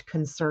most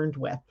concerned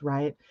with,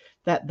 right?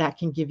 That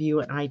can give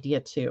you an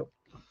idea too.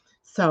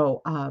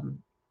 So,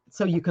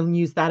 so you can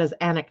use that as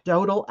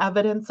anecdotal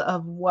evidence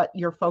of what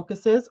your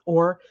focus is,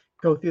 or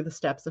go through the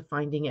steps of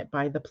finding it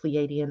by the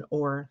Pleiadian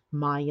or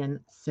Mayan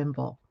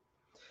symbol.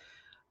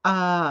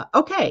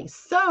 Okay,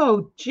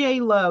 so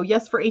J-Lo,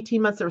 yes, for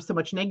 18 months there was so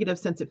much negative.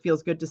 Since it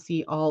feels good to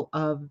see all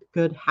of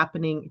good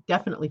happening,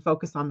 definitely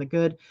focus on the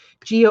good.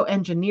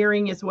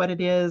 Geoengineering is what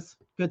it is.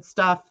 Good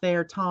stuff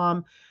there,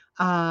 Tom.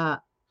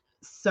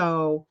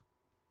 So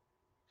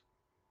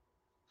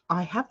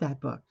I have that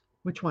book.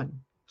 Which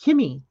one?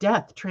 Kimmy,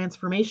 Death,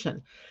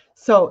 Transformation.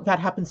 So that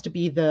happens to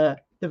be the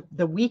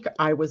week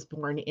I was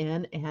born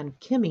in, and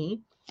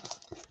Kimmy,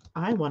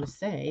 I want to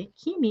say,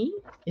 Kimmy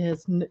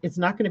is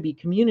not going to be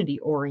community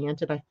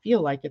oriented. I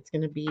feel like it's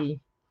going to be.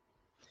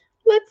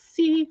 Let's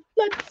see.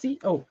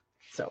 Oh,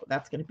 so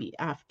that's going to be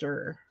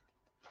after.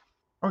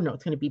 Oh no,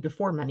 it's going to be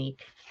before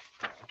Monique.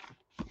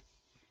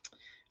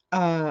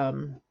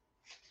 Kimmy.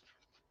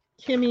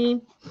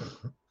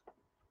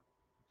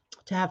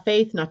 To have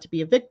faith, not to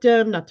be a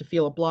victim, not to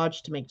feel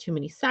obliged to make too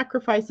many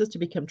sacrifices, to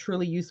become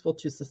truly useful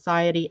to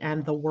society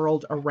and the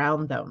world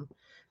around them.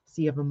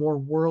 So you have a more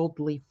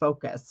worldly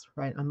focus,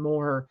 right? A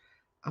more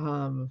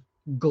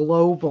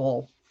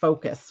global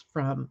focus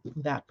from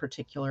that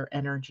particular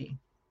energy.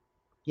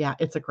 Yeah,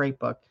 it's a great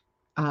book.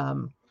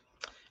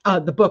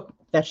 The book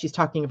that she's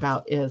talking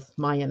about is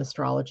Mayan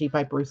Astrology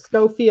by Bruce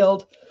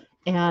Schofield.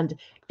 And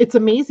it's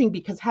amazing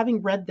because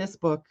having read this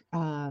book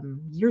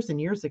years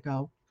and years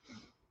ago,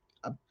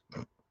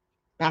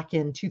 back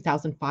in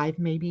 2005,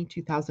 maybe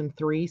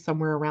 2003,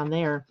 somewhere around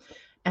there.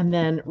 And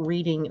then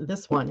reading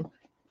this one,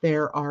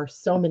 there are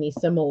so many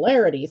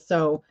similarities.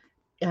 So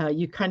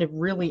you kind of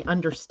really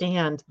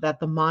understand that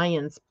the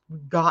Mayans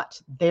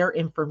got their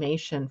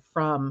information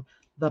from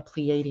the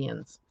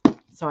Pleiadians.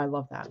 So I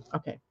love that.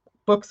 Okay,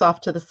 books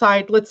off to the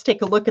side. Let's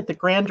take a look at the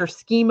grander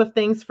scheme of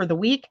things for the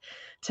week.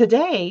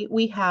 Today,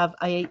 we have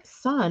a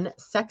Sun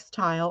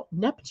sextile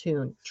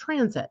Neptune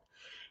transit.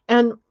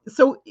 And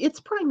so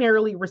it's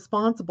primarily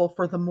responsible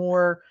for the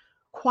more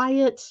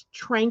quiet,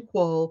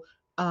 tranquil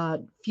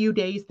few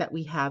days that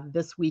we have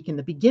this week in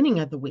the beginning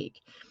of the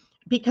week.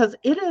 Because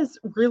it is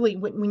really,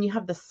 when you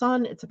have the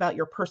sun, it's about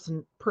your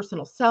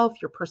personal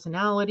self, your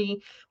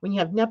personality. When you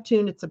have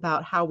Neptune, it's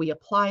about how we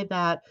apply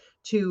that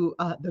to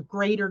the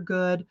greater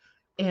good.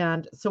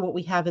 And so what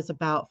we have is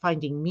about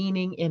finding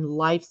meaning in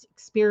life's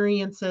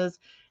experiences,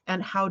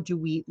 and how do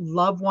we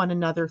love one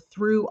another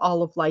through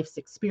all of life's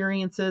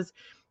experiences.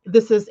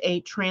 This is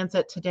a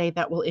transit today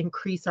that will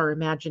increase our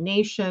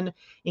imagination,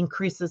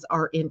 increases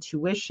our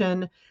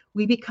intuition.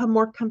 We become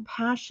more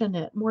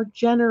compassionate, more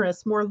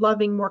generous, more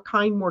loving, more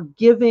kind, more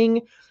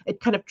giving. It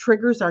kind of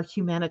triggers our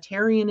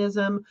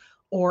humanitarianism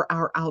or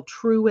our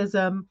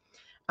altruism.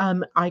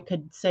 I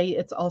could say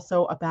it's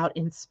also about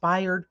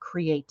inspired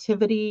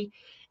creativity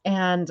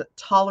and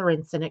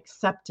tolerance and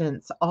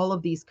acceptance, all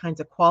of these kinds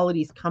of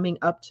qualities coming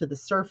up to the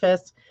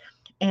surface.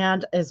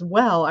 And as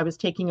well, I was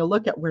taking a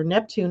look at where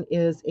Neptune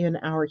is in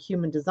our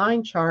human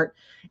design chart,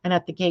 and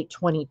at the gate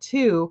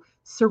 22,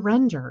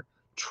 surrender,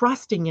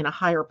 trusting in a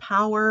higher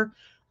power,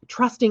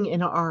 trusting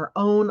in our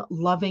own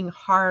loving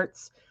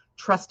hearts,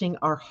 trusting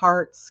our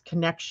heart's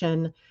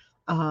connection.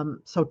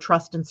 So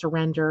trust and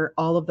surrender,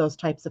 all of those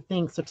types of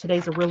things. So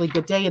today's a really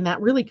good day. And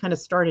that really kind of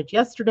started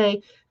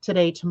yesterday,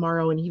 today,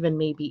 tomorrow, and even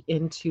maybe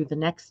into the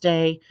next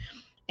day.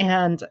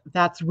 And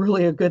that's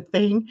really a good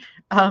thing.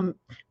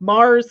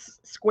 Mars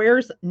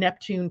squares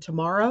Neptune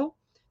tomorrow.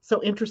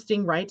 So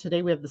interesting, right?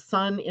 Today we have the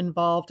sun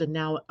involved, and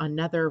now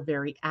another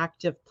very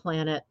active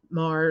planet,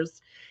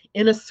 Mars,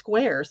 in a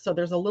square. So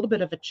there's a little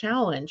bit of a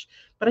challenge.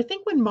 But I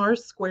think when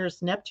Mars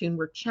squares Neptune,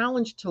 we're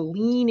challenged to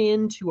lean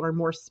into our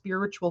more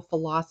spiritual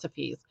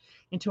philosophies,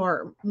 into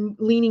our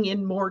leaning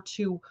in more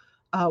to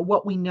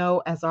what we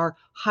know as our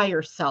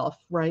higher self,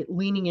 right?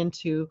 Leaning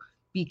into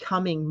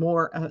becoming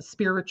more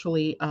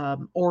spiritually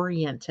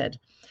oriented.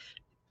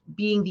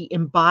 being the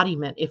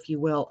embodiment, if you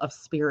will, of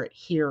spirit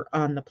here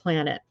on the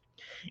planet.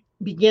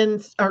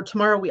 Begins, or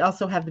tomorrow we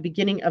also have the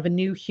beginning of a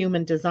new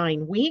human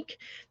design week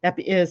that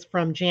is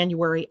from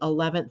January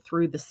 11th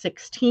through the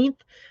 16th.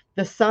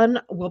 The sun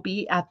will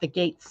be at the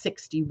gate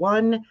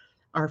 61.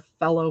 Our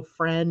fellow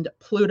friend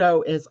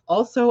Pluto is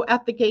also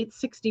at the gate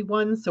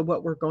 61. So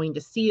what we're going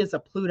to see is a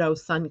Pluto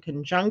sun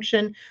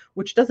conjunction,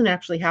 which doesn't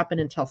actually happen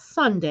until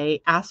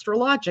Sunday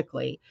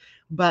astrologically,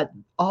 but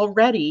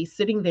already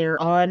sitting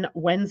there on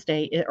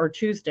Wednesday or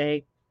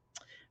Tuesday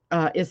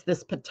is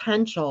this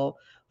potential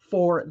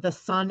for the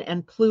sun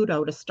and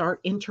Pluto to start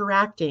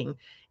interacting.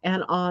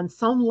 And on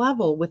some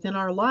level within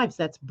our lives,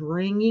 that's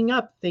bringing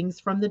up things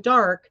from the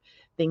dark,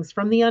 things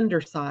from the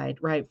underside,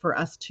 right? For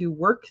us to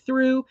work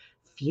through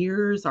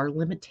fears, our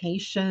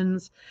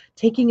limitations,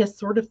 taking us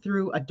sort of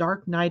through a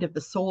dark night of the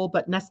soul,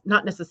 but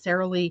not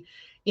necessarily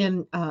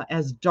in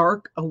as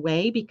dark a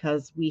way,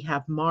 because we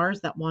have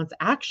Mars that wants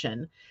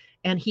action.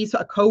 And he's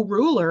a co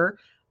ruler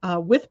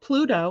with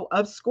Pluto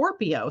of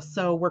Scorpio.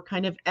 So we're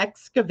kind of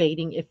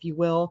excavating, if you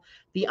will,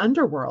 the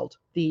underworld,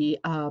 the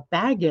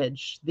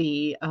baggage,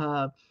 the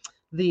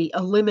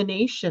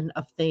elimination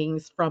of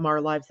things from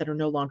our lives that are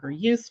no longer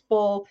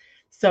useful.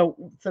 So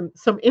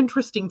some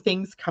interesting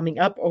things coming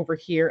up over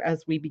here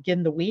as we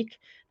begin the week,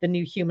 the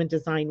new human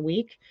design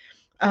week.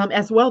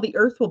 As well, the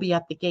Earth will be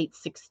at the gate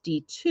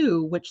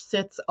 62, which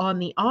sits on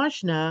the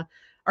ajna,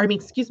 or I mean,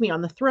 excuse me,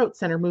 on the throat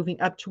center, moving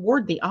up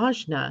toward the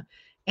ajna.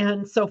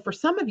 And so, for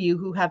some of you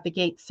who have the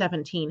gate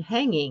 17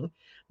 hanging,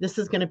 this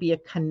is going to be a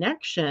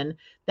connection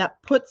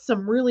that puts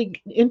some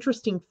really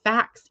interesting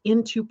facts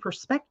into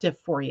perspective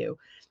for you.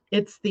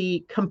 It's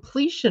the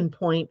completion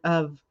point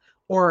of,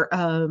 or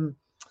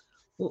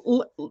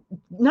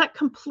not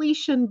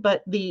completion,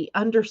 but the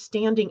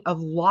understanding of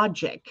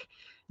logic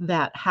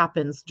that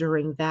happens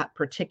during that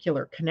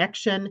particular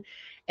connection.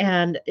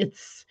 And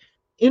it's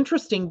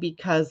interesting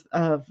because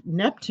of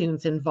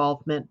Neptune's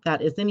involvement,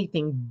 that is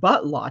anything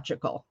but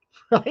logical,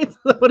 right?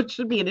 So it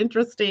should be an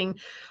interesting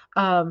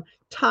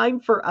time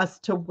for us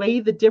to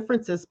weigh the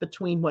differences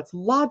between what's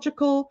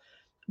logical,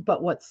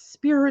 but what's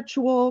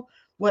spiritual,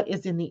 what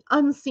is in the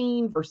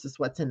unseen versus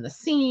what's in the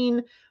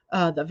seen,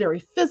 the very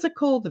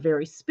physical, the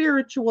very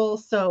spiritual.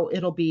 So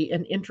it'll be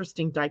an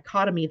interesting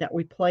dichotomy that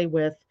we play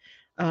with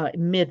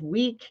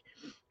midweek.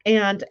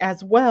 And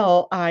as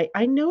well,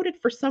 I noted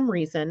for some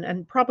reason,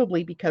 and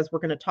probably because we're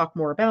going to talk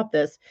more about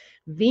this,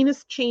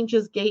 Venus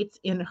changes gates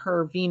in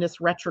her Venus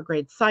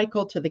retrograde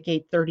cycle to the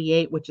gate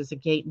 38, which is a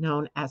gate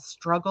known as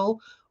struggle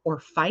or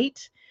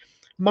fight.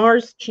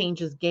 Mars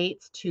changes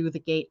gates to the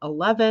gate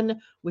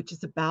 11, which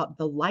is about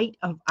the light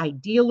of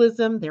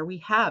idealism. There we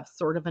have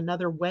sort of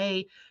another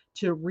way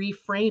to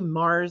reframe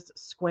Mars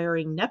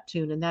squaring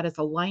Neptune, and that is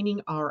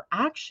aligning our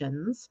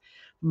actions,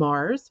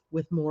 Mars,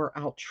 with more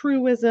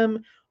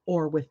altruism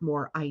or with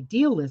more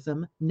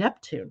idealism,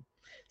 Neptune.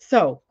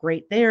 So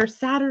great there.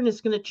 Saturn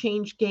is going to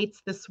change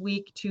gates this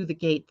week to the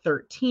gate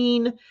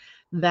 13.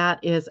 That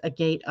is a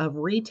gate of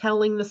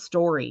retelling the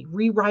story,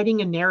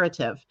 rewriting a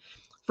narrative.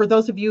 For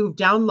those of you who've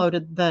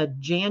downloaded the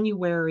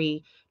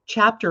January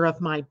chapter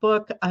of my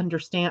book,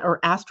 Understand or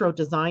Astro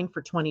Design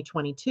for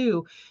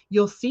 2022,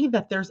 you'll see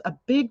that there's a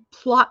big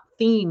plot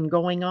theme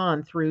going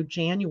on through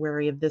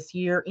January of this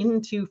year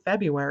into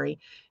February,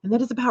 and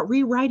that is about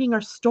rewriting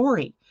our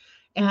story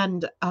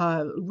and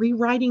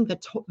rewriting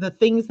the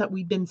things that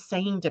we've been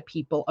saying to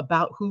people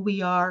about who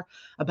we are,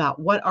 about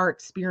what our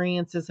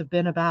experiences have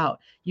been about.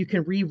 You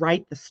can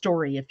rewrite the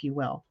story, if you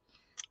will.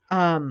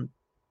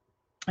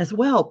 As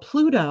well,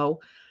 Pluto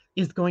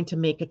is going to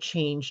make a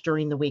change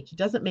during the week. He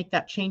doesn't make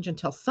that change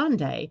until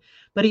Sunday,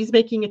 but he's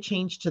making a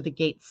change to the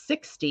gate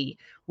 60,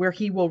 where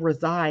he will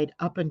reside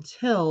up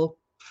until,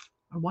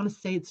 I want to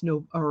say it's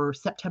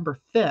September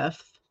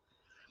 5th.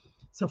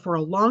 So for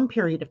a long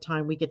period of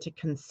time, we get to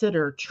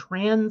consider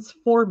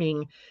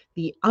transforming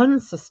the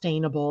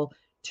unsustainable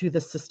to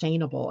the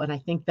sustainable. And I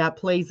think that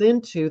plays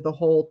into the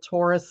whole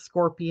Taurus,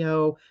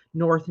 Scorpio,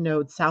 North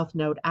Node, South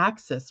Node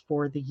axis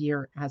for the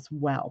year as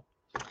well.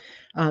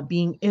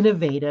 Being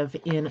innovative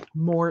in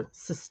more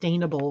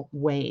sustainable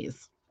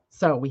ways.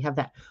 So we have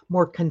that.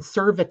 More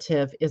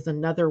conservative is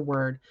another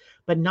word,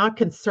 but not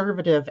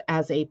conservative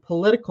as a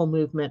political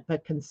movement,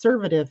 but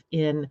conservative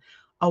in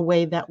a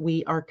way that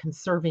we are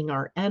conserving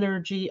our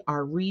energy,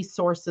 our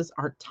resources,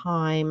 our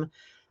time,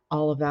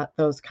 all of that,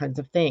 those kinds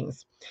of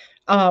things.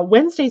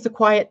 Wednesday's a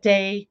quiet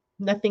day.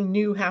 Nothing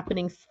new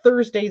happening.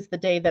 Thursday's the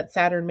day that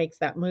Saturn makes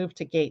that move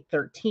to gate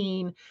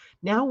 13.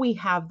 Now we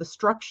have the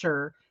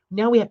structure.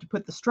 Now we have to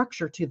put the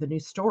structure to the new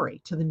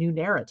story, to the new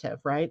narrative,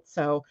 right?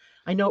 So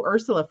I know,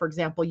 Ursula, for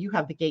example, you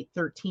have the gate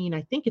 13.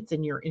 I think it's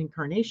in your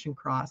incarnation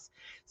cross.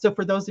 So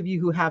for those of you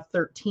who have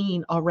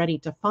 13 already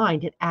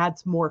defined, it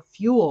adds more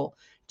fuel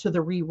to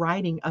the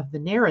rewriting of the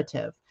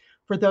narrative.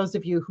 For those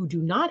of you who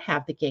do not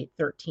have the gate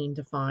 13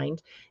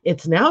 defined,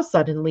 it's now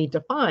suddenly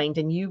defined,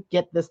 and you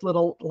get this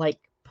little like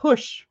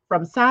push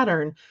from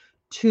Saturn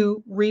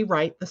to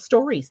rewrite the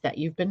stories that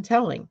you've been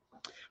telling.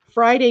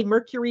 Friday,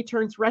 Mercury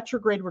turns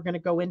retrograde. We're going to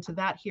go into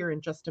that here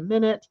in just a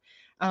minute.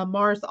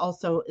 Mars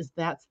also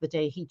that's the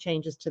day he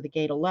changes to the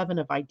gate 11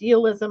 of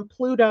idealism.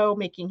 Pluto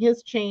making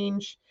his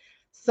change.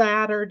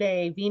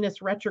 Saturday,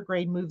 Venus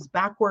retrograde moves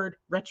backward,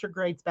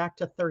 retrogrades back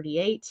to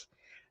 38.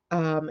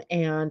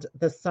 And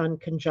the sun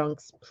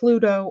conjuncts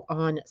Pluto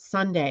on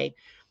Sunday.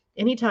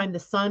 Anytime the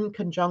sun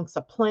conjuncts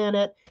a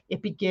planet,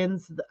 it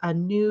begins a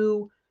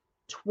new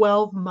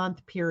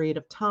 12-month period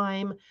of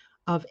time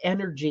of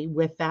energy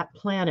with that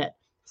planet.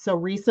 So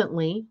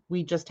recently,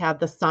 we just had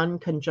the sun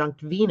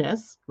conjunct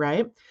Venus,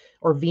 right?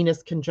 Or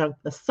Venus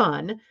conjunct the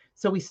sun.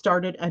 So we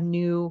started a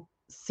new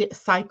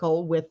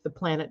cycle with the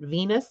planet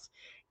Venus.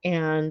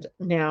 And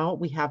now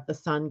we have the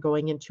sun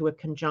going into a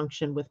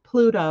conjunction with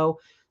Pluto.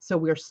 So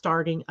we're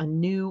starting a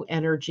new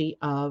energy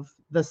of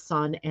the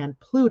sun and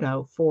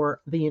Pluto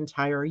for the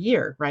entire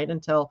year, right?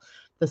 Until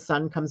the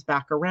sun comes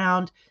back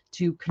around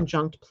to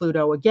conjunct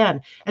Pluto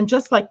again. And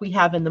just like we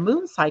have in the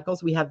moon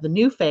cycles, we have the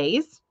new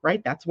phase,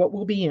 right? That's what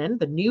we'll be in,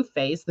 the new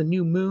phase, the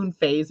new moon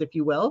phase, if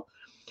you will.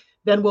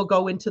 Then we'll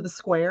go into the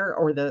square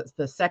or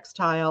the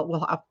sextile.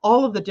 We'll have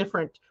all of the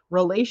different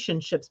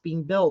relationships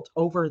being built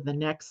over the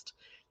next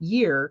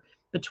year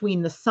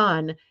between the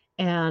sun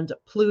and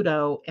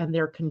Pluto and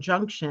their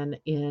conjunction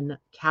in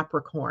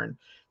Capricorn.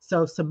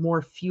 So some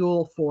more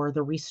fuel for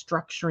the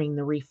restructuring,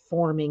 the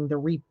reforming, the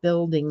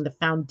rebuilding, the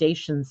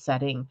foundation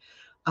setting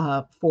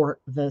for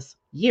this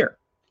year.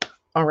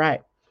 All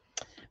right.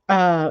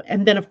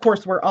 And then, of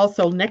course, we're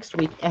also next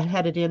week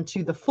headed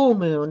into the full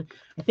moon.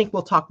 I think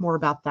we'll talk more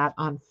about that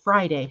on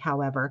Friday,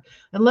 however.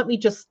 And let me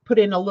just put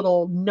in a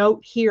little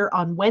note here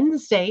on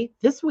Wednesday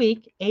this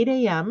week, 8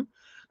 a.m.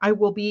 I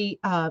will be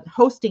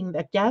hosting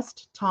a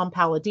guest, Tom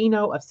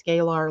Palladino of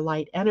Scalar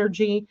Light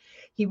Energy.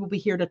 He will be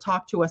here to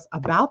talk to us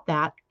about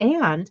that.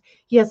 And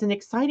he has an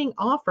exciting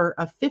offer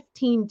of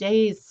 15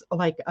 days,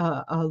 like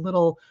a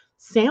little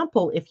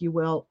sample, if you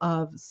will,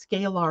 of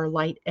scalar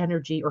light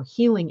energy or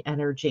healing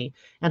energy.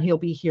 And he'll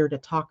be here to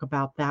talk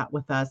about that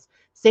with us.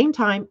 Same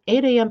time,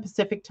 8 a.m.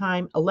 Pacific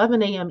time,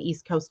 11 a.m.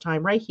 East Coast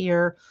time, right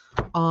here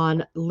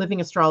on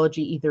Living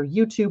Astrology, either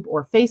YouTube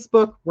or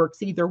Facebook.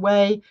 Works either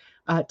way.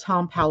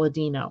 Tom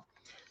Palladino.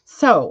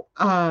 So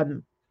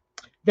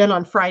then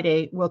on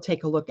Friday, we'll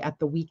take a look at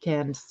the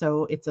weekend.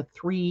 So it's a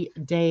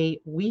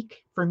 3-day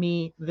week for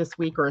me this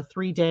week, or a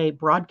 3-day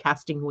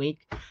broadcasting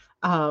week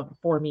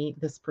for me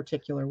this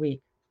particular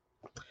week.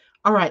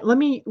 All right, let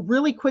me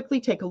really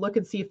quickly take a look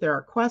and see if there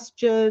are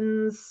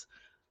questions.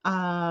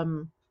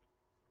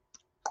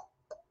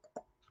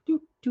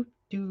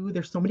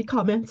 There's so many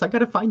comments. I got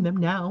to find them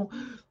now.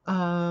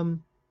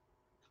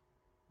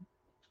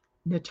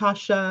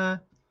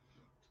 Natasha,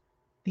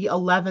 the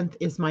 11th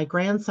is my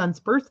grandson's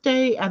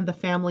birthday, and the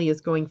family is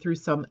going through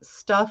some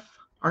stuff.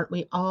 Aren't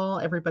we all?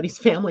 Everybody's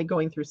family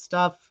going through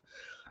stuff.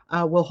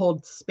 We'll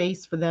hold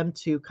space for them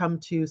to come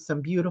to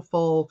some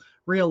beautiful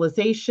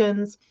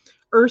realizations.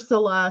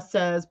 Ursula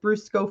says,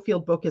 Bruce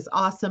Schofield book is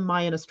awesome.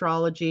 Mayan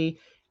astrology.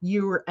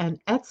 You're an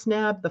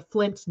Etznab, the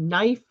flint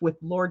knife with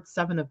Lord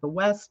Seven of the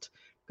West.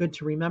 Good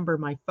to remember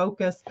my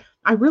focus.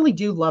 I really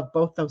do love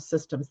both those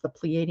systems, the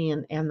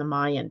Pleiadian and the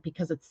Mayan,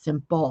 because it's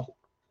simple,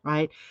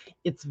 right?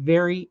 It's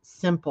very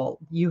simple.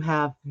 You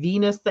have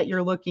Venus that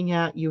you're looking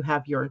at. You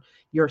have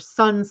your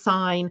sun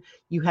sign.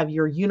 You have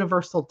your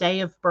universal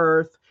day of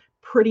birth.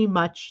 Pretty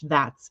much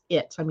that's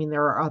it. I mean,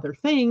 there are other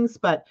things,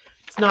 but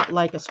it's not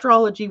like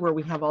astrology where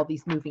we have all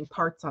these moving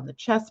parts on the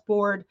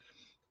chessboard.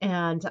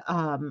 And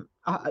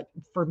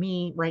for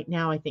me right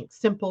now, I think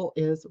simple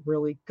is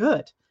really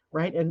good,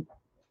 right? And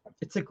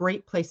it's a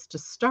great place to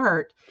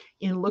start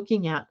in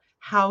looking at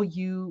how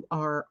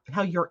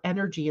your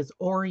energy is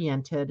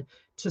oriented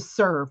to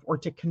serve or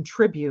to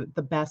contribute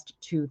the best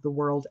to the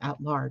world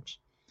at large.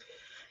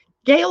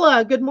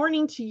 Gayla, good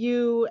morning to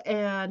you.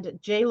 And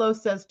JLo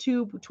says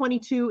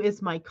 22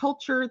 is my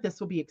culture.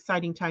 This will be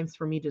exciting times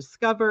for me to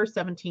discover.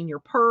 17 year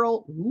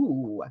Pearl.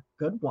 Ooh,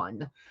 good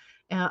one.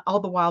 All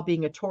the while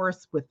being a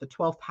Taurus with the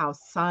 12th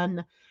house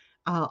sun.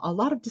 A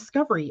lot of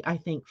discovery, I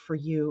think, for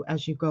you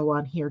as you go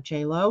on here,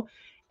 JLo.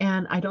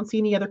 And I don't see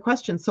any other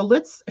questions. So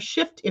let's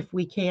shift, if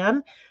we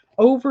can,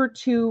 over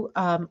to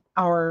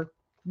our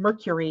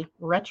Mercury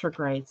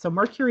retrograde. So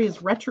Mercury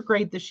is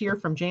retrograde this year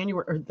from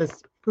January, or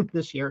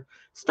this year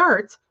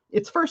starts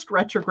its first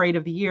retrograde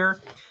of the year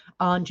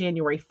on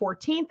January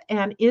 14th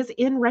and is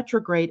in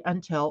retrograde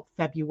until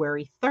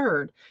February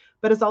 3rd.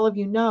 But as all of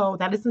you know,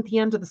 that isn't the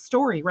end of the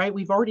story, right?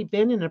 We've already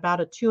been in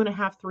about a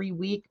 2.5,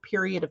 3-week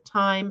period of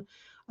time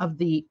of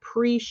the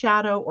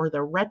pre-shadow or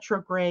the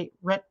retrograde,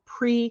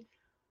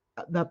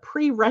 the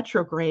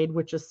pre-retrograde,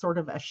 which is sort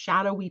of a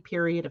shadowy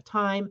period of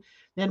time.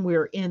 Then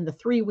we're in the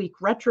 3-week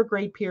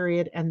retrograde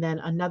period, and then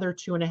another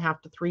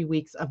 2.5 to 3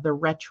 weeks of the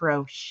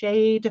retro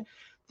shade,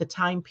 the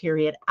time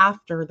period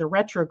after the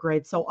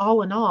retrograde. So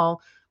all in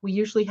all, we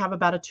usually have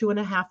about a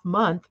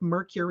 2.5-month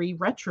Mercury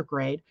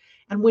retrograde.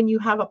 And when you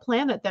have a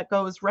planet that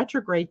goes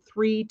retrograde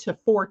 3 to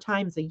 4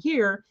 times a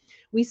year,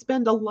 we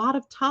spend a lot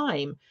of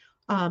time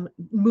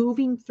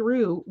moving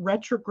through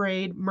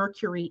retrograde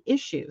Mercury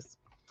issues.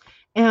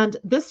 And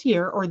this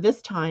year, or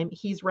this time,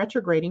 he's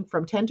retrograding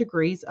from 10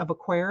 degrees of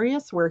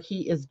Aquarius, where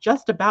he is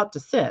just about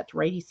to sit,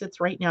 right? He sits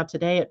right now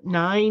today at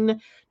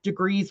 9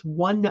 degrees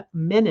 1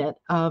 minute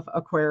of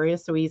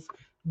Aquarius. So he's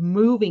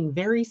moving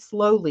very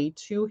slowly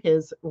to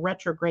his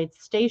retrograde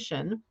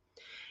station.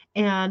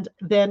 And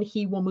then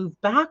he will move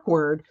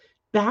backward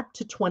back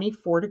to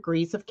 24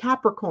 degrees of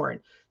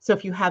Capricorn. So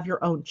if you have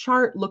your own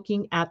chart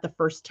looking at the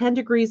first 10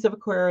 degrees of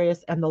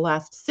Aquarius and the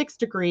last 6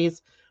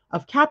 degrees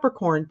of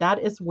Capricorn, that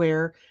is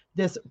where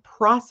this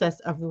process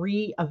of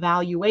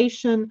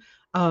reevaluation,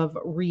 of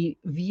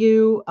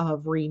review,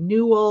 of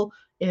renewal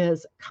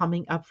is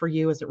coming up for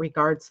you as it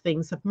regards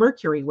things of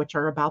Mercury, which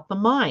are about the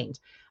mind,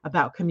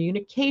 about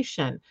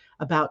communication,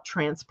 about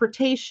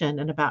transportation,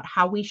 and about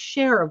how we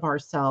share of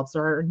ourselves,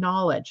 our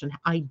knowledge and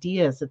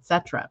ideas,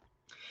 etc.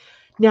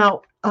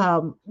 Now,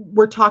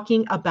 we're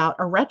talking about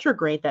a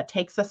retrograde that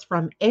takes us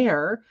from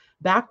air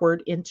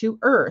backward into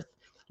earth.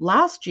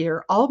 Last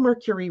year, all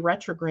Mercury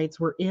retrogrades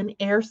were in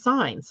air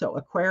signs, so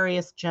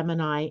Aquarius,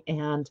 Gemini,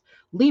 and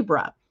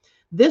Libra.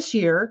 This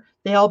year,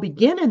 they all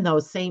begin in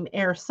those same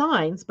air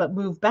signs, but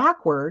move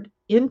backward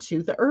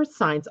into the earth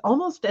signs,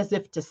 almost as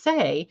if to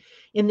say,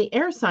 in the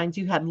air signs,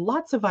 you had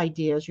lots of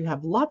ideas, you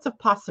have lots of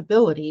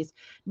possibilities.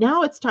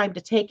 Now it's time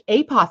to take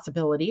a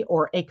possibility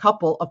or a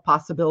couple of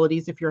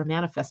possibilities if you're a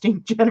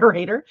manifesting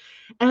generator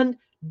and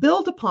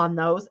build upon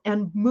those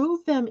and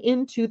move them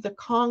into the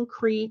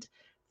concrete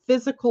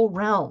physical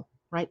realm,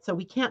 right? So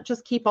we can't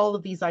just keep all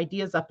of these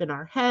ideas up in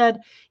our head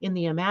in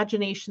the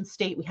imagination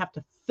state. We have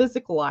to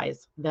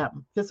physicalize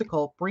them,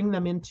 bring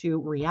them into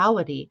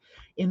reality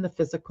in the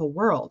physical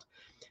world.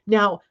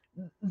 Now,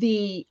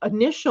 the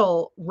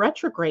initial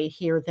retrograde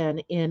here then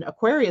in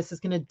Aquarius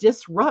is going to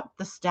disrupt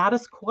the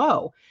status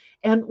quo.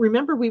 And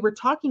remember, we were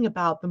talking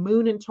about the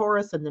moon in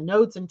Taurus and the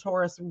nodes in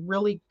Taurus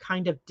really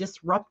kind of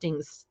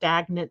disrupting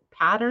stagnant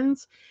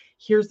patterns.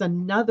 Here's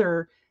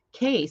another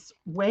case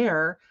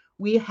where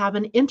we have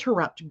an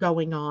interrupt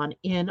going on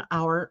in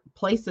our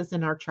places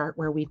in our chart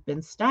where we've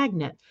been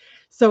stagnant.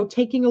 So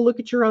taking a look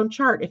at your own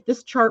chart, if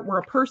this chart were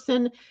a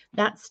person,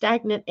 that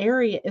stagnant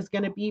area is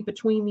going to be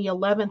between the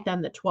 11th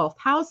and the 12th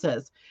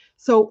houses.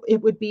 So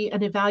it would be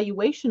an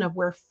evaluation of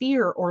where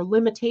fear or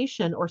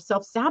limitation or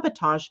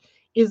self-sabotage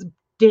is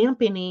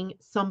dampening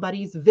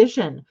somebody's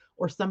vision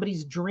or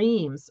somebody's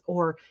dreams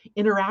or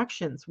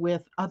interactions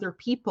with other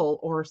people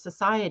or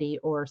society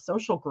or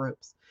social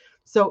groups.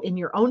 So in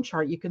your own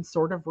chart, you can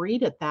sort of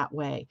read it that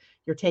way.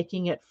 You're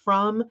taking it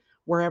from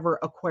wherever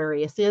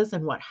Aquarius is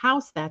and what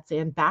house that's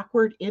in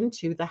backward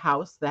into the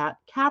house that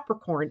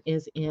Capricorn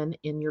is in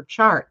your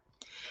chart.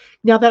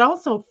 Now that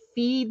also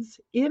feeds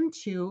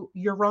into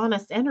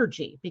Uranus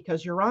energy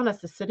because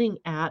Uranus is sitting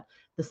at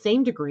the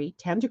same degree,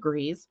 10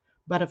 degrees,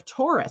 but of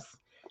Taurus.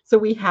 So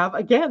we have,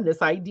 again,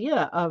 this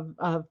idea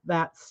of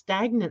that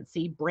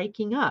stagnancy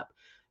breaking up.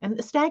 And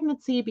the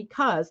stagnancy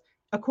because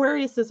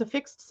Aquarius is a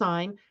fixed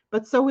sign,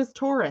 but so is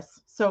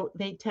Taurus. So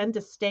they tend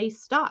to stay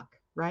stuck,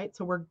 right?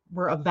 So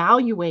we're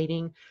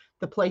evaluating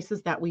the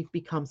places that we've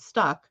become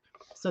stuck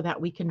so that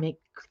we can make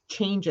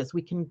changes.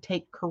 We can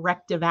take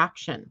corrective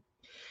action.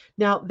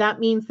 Now, that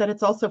means that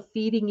it's also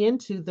feeding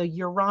into the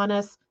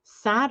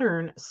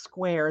Uranus-Saturn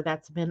square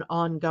that's been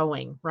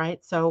ongoing,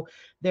 right? So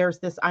there's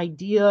this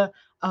idea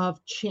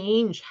of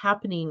change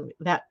happening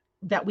that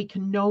we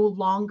can no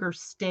longer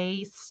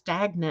stay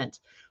stagnant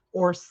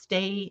or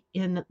stay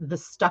in the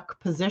stuck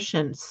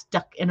position,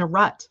 stuck in a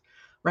rut,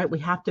 right? We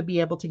have to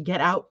be able to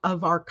get out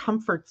of our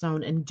comfort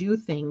zone and do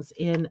things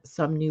in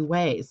some new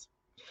ways.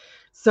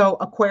 So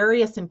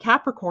Aquarius and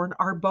Capricorn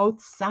are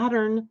both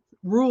Saturn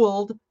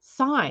ruled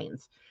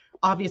signs,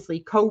 obviously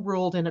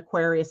co-ruled in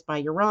Aquarius by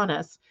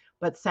Uranus,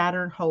 but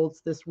Saturn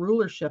holds this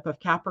rulership of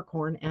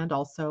Capricorn and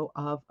also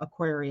of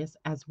Aquarius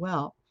as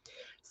well.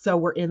 So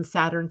we're in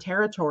Saturn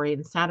territory,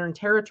 and Saturn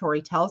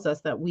territory tells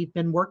us that we've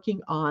been working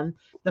on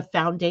the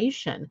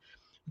foundation.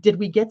 Did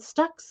we get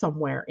stuck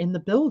somewhere in the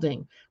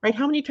building, right?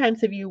 How many times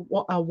have you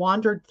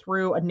wandered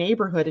through a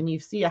neighborhood and you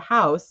see a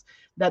house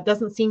that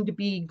doesn't seem to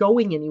be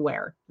going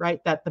anywhere,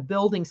 right? That the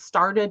building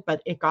started,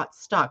 but it got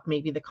stuck.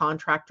 Maybe the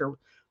contractor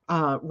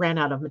ran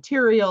out of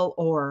material,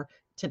 or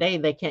today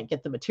they can't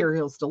get the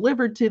materials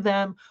delivered to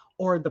them,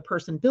 or the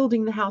person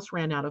building the house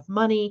ran out of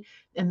money,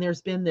 and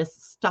there's been this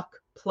stuck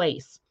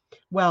place.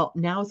 Well,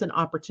 now's an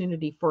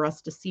opportunity for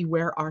us to see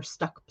where our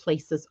stuck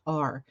places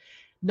are.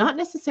 Not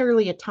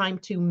necessarily a time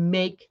to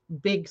make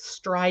big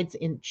strides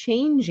in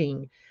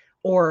changing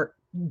or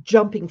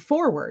jumping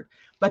forward,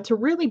 but to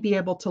really be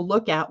able to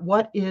look at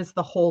what is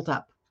the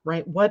holdup,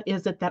 right? What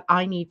is it that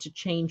I need to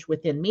change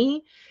within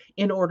me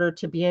in order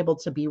to be able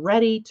to be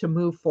ready to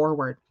move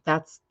forward?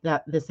 That's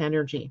this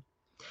energy.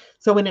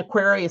 So in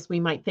Aquarius, we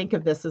might think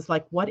of this as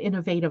like, what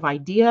innovative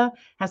idea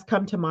has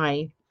come to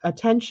my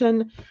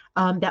attention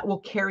that will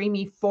carry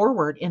me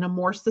forward in a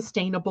more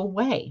sustainable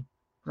way,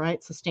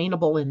 right?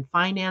 Sustainable in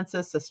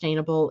finances,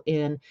 sustainable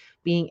in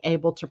being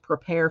able to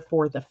prepare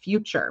for the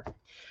future.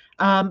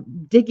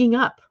 Digging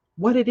up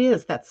what it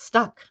is that's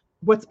stuck,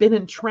 what's been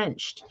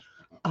entrenched,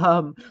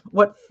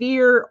 What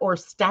fear or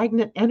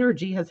stagnant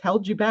energy has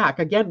held you back?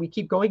 Again, we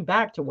keep going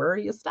back to, where are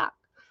you stuck?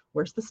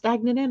 Where's the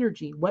stagnant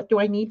energy? What do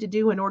I need to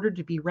do in order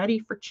to be ready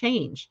for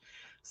change?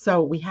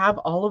 So we have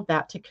all of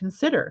that to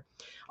consider.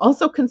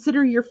 Also,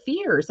 consider your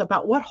fears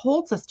about what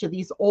holds us to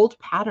these old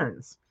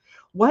patterns.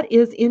 What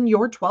is in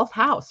your 12th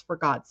house, for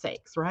God's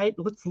sakes, right?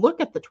 Let's look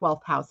at the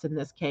 12th house in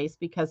this case,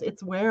 because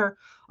it's where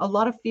a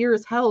lot of fear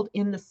is held,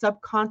 in the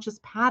subconscious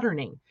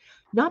patterning.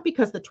 Not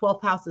because the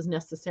 12th house is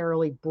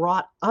necessarily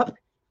brought up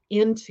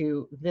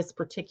into this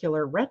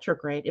particular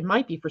retrograde. It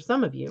might be for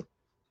some of you.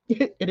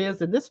 It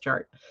is in this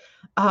chart.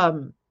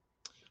 Um,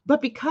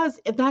 but because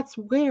that's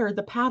where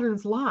the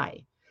patterns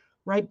lie,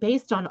 right?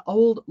 Based on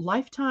old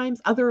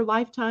lifetimes, other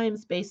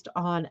lifetimes, based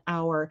on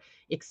our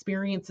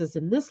experiences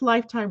in this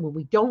lifetime, when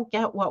we don't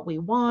get what we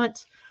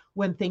want,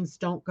 when things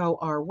don't go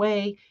our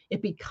way,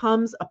 it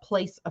becomes a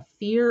place of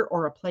fear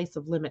or a place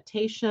of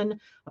limitation,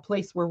 a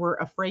place where we're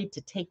afraid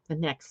to take the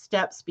next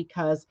steps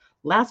because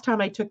last time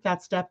I took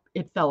that step,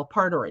 it fell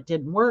apart or it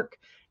didn't work.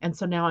 And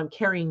so now I'm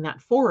carrying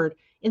that forward.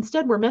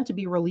 Instead, we're meant to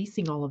be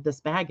releasing all of this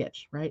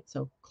baggage, right?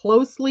 So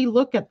closely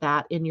look at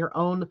that in your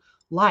own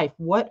life.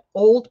 What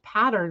old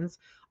patterns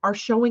are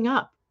showing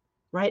up,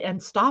 right?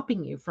 And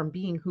stopping you from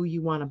being who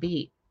you want to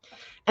be.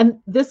 And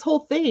this whole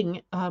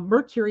thing,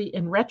 Mercury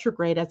in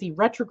retrograde, as he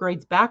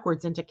retrogrades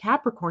backwards into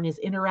Capricorn, is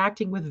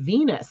interacting with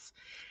Venus.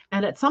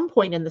 And at some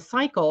point in the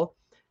cycle,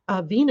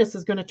 Venus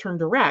is going to turn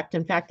direct.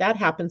 In fact, that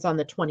happens on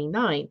the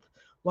 29th,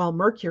 while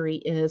Mercury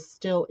is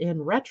still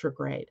in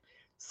retrograde.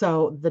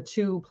 So the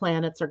two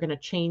planets are going to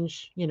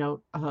change,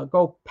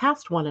 go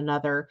past one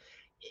another,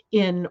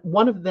 in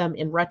one of them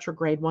in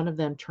retrograde, one of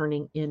them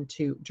turning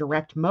into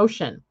direct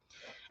motion.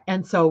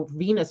 And so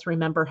Venus,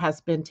 remember, has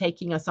been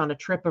taking us on a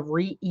trip of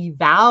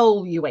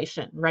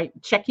reevaluation, right?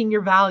 Checking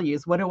your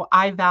values. What do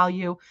I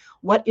value?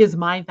 What is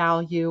my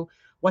value?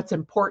 What's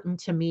important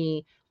to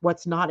me?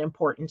 What's not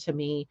important to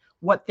me?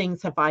 What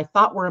things have I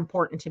thought were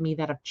important to me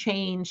that have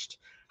changed?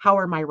 How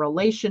are my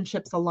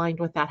relationships aligned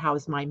with that? How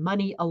is my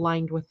money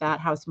aligned with that?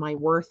 How's my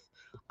worth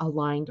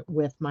aligned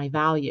with my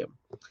value?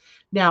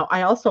 Now,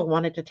 I also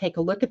wanted to take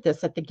a look at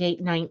this at the gate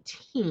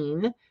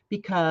 19,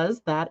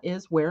 because that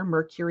is where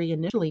Mercury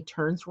initially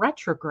turns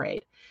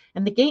retrograde.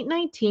 And the gate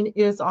 19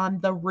 is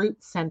on the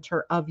root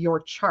center of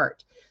your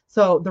chart.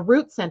 So the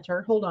root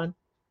center, hold on.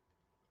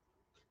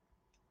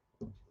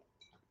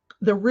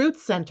 The root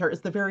center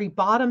is the very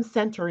bottom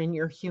center in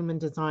your human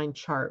design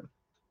chart.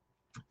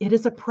 It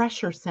is a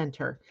pressure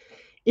center.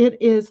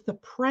 It is the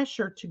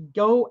pressure to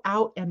go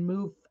out and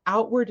move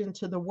outward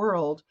into the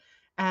world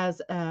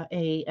as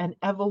an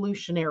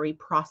evolutionary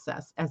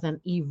process, as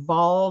an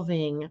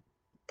evolving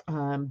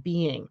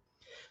being.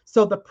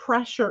 So the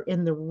pressure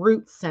in the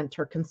root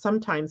center can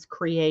sometimes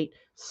create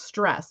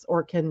stress,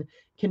 or can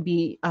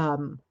be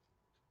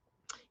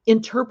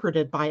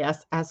interpreted by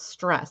us as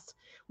stress.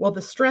 Well,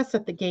 the stress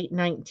at the gate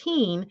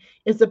 19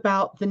 is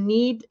about the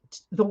need,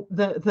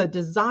 the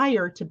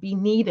desire to be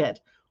needed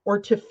or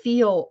to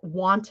feel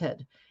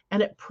wanted.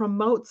 And it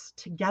promotes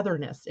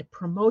togetherness. It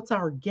promotes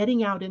our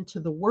getting out into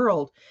the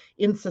world,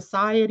 in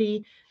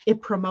society.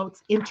 It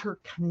promotes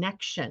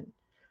interconnection,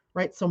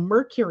 right? So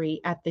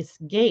Mercury at this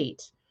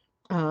gate,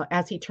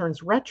 as he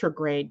turns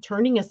retrograde,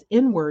 turning us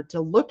inward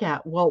to look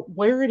at, well,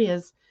 where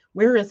is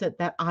it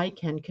that I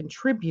can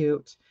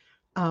contribute?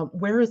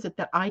 Where is it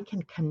that I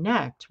can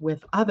connect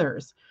with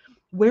others?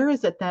 Where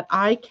is it that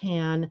I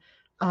can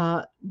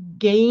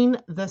gain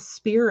the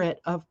spirit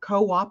of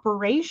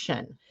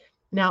cooperation?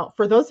 Now,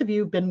 for those of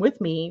you who've been with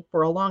me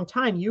for a long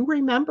time, you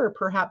remember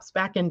perhaps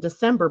back in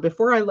December,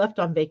 before I left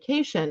on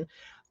vacation,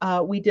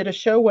 we did a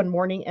show one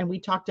morning and we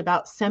talked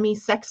about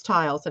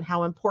semi-sextiles and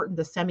how important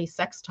the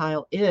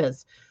semi-sextile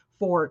is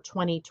for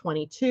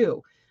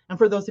 2022. And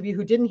for those of you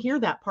who didn't hear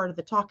that part of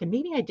the talk, and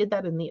maybe I did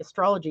that in the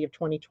astrology of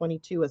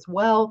 2022 as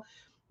well,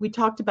 we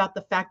talked about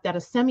the fact that a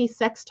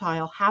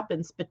semi-sextile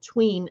happens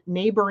between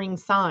neighboring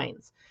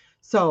signs.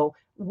 So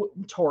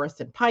Taurus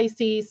and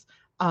Pisces,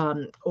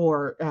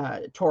 or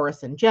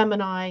Taurus and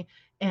Gemini.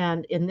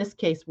 And in this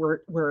case, what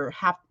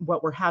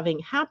we're having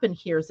happen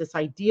here is this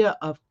idea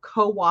of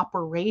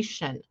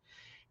cooperation.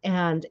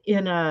 And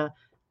in a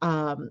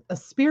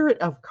spirit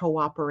of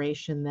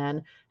cooperation,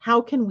 then,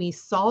 how can we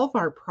solve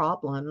our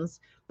problems?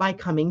 By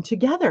coming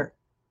together,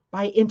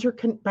 by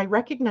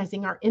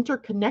recognizing our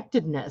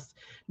interconnectedness,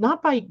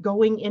 not by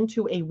going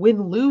into a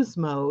win-lose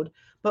mode,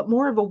 but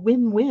more of a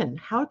win-win.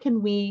 How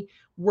can we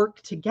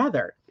work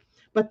together?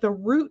 But the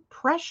root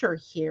pressure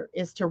here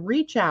is to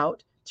reach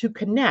out, to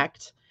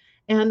connect,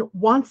 and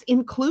wants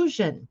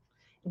inclusion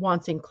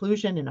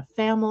in a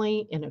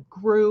family, in a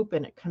group,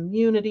 in a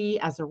community,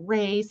 as a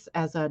race,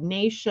 as a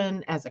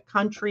nation, as a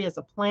country, as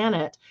a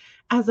planet,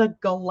 as a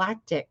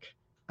galactic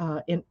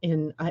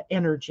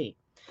energy.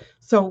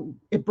 So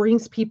it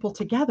brings people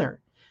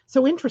together.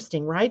 So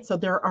interesting, right? So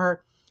there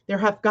are there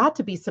have got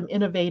to be some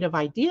innovative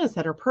ideas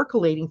that are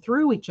percolating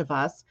through each of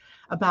us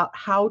about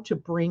how to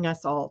bring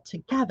us all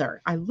together.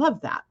 I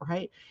love that,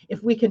 right?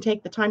 If we can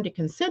take the time to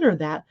consider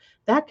that,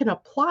 that can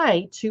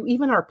apply to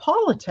even our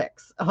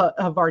politics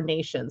of our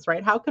nations,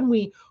 right? How can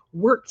we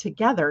work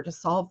together to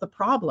solve the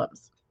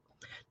problems?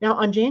 Now,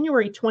 on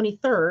January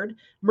 23rd,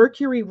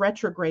 Mercury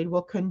retrograde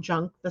will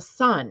conjunct the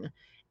sun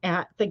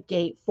at the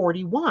gate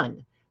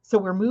 41. So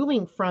we're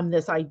moving from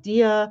this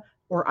idea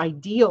or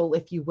ideal,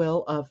 if you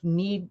will, of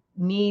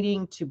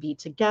needing to be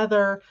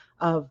together,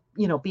 of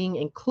being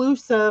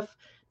inclusive,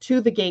 to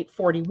the gate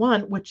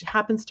 41, which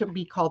happens to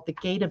be called the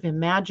gate of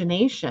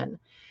imagination.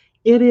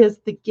 It is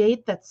the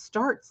gate that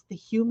starts the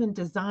human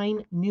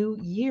design new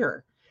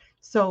year.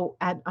 So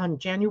on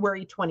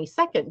January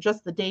 22nd,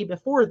 just the day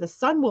before, the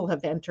sun will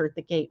have entered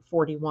the gate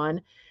 41,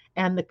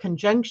 and the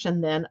conjunction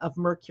then of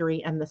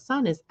Mercury and the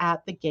sun is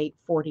at the gate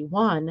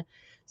 41.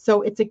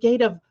 So it's a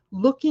gate of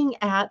looking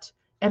at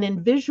and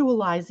in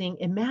visualizing,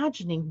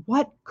 imagining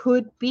what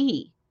could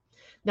be.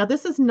 Now,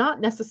 this is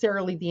not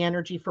necessarily the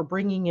energy for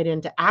bringing it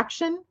into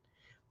action,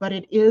 but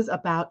it is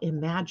about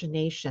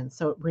imagination.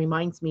 So it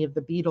reminds me of the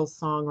Beatles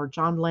song or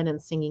John Lennon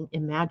singing,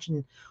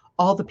 Imagine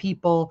all the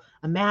people,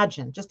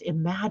 just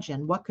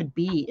imagine what could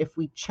be if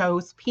we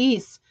chose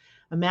peace.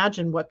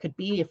 Imagine what could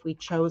be if we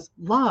chose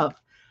love.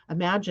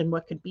 Imagine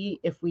what could be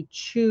if we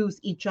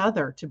choose each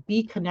other to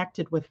be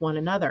connected with one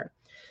another.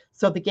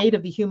 So the gate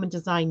of the human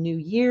design new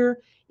year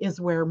is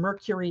where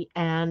Mercury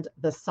and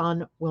the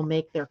sun will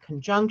make their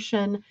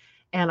conjunction.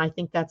 And I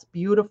think that's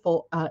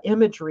beautiful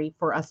imagery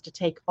for us to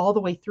take all the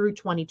way through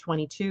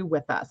 2022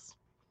 with us.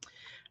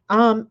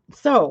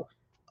 So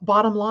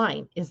bottom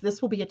line is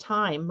this will be a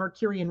time,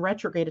 Mercury in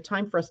retrograde, a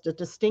time for us to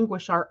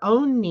distinguish our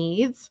own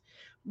needs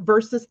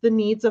versus the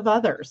needs of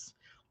others.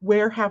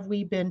 Where have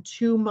we been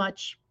too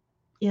much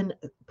in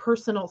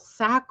personal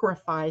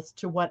sacrifice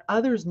to what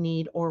others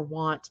need or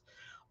want,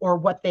 or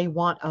what they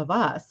want of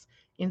us,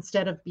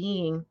 instead of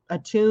being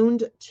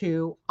attuned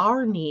to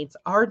our needs,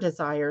 our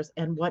desires,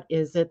 and what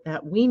is it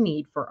that we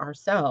need for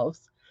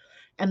ourselves.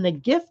 And the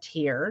gift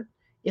here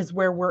is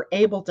where we're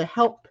able to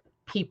help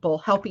people,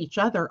 help each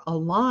other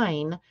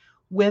align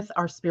with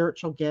our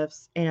spiritual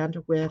gifts and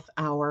with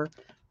our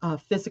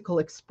physical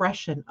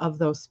expression of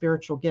those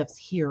spiritual gifts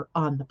here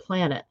on the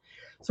planet.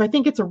 So I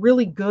think it's a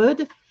really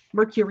good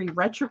Mercury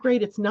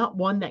retrograde. It's not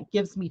one that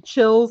gives me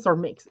chills or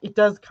it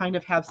does kind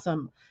of have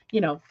some,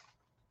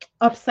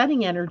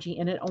 upsetting energy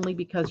in it, only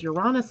because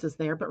Uranus is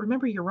there. But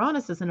remember,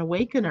 Uranus is an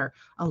awakener,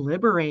 a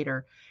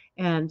liberator.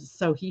 And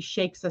so he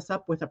shakes us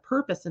up with a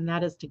purpose, and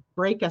that is to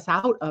break us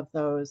out of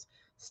those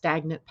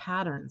stagnant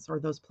patterns or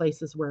those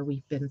places where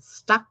we've been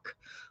stuck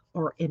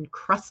or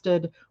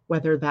encrusted,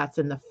 whether that's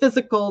in the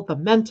physical, the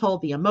mental,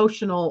 the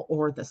emotional,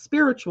 or the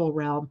spiritual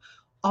realm.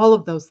 All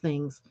of those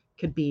things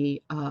could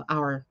be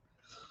our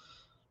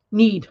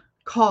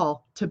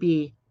call to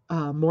be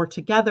more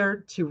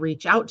together, to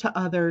reach out to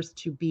others,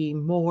 to be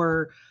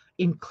more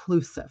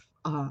inclusive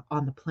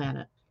on the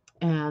planet.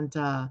 And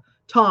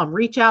Tom,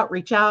 reach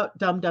out,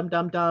 dum, dum,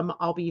 dum, dum.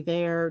 I'll be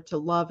there to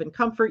love and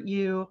comfort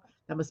you.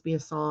 That must be a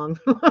song.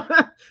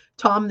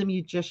 Tom, the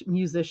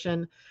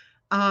musician.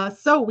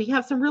 So we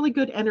have some really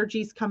good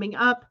energies coming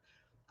up.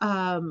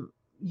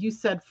 You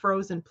said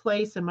froze in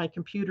place, and my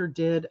computer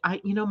did.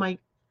 I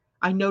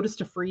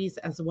noticed a freeze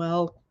as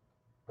well.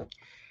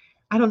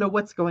 I don't know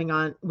what's going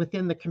on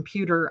within the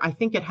computer. I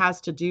think it has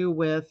to do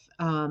with,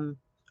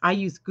 I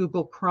use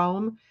Google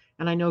Chrome,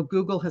 and I know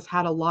Google has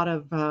had a lot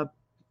of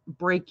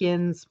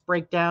break-ins,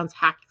 breakdowns,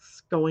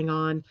 hacks going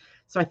on.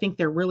 So I think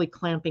they're really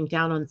clamping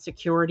down on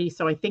security.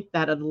 So I think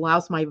that it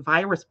allows my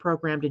virus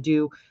program to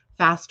do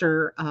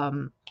faster,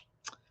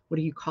 what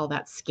do you call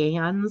that,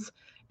 scans.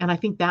 And I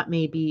think that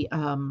may be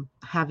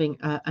having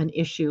an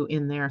issue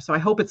in there. So I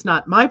hope it's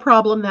not my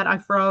problem that I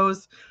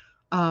froze.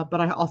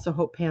 But I also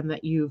hope, Pam,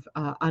 that you've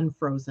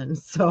unfrozen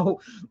so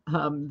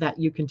that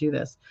you can do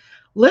this.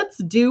 Let's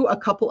do a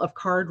couple of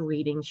card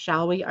readings,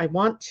 shall we? I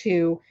want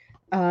to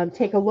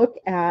take a look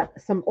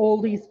at some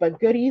oldies but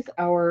goodies.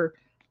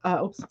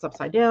 It's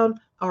upside down.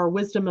 Our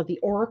Wisdom of the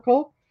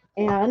Oracle,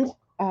 and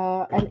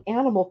an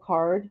animal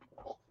card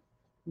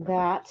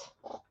that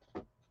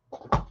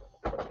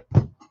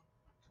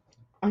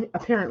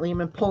apparently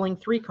I'm pulling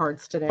 3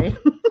 cards today.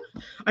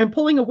 I'm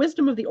pulling a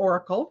Wisdom of the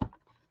Oracle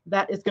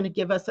that is going to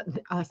give us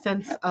a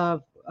sense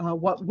of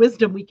what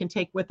wisdom we can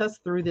take with us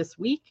through this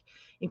week,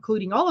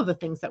 including all of the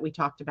things that we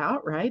talked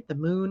about, right? The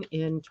moon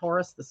in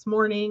Taurus this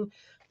morning,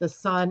 the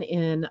sun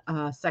in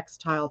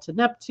sextile to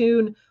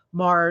Neptune,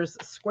 Mars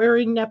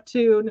squaring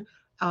Neptune,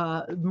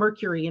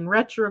 Mercury in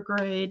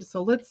retrograde.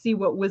 So let's see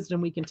what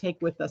wisdom we can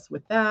take with us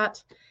with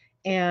that.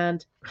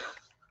 And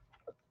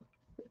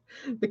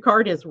the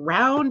card is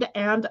Round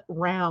and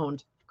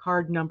Round,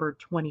 card number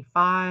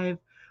 25,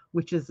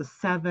 which is a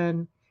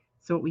 7.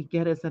 So what we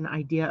get is an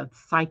idea of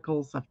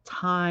cycles of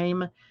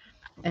time.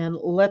 And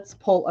let's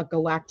pull a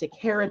galactic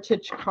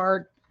heritage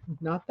card.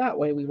 Not that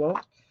way, we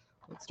won't.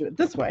 Let's do it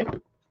this way.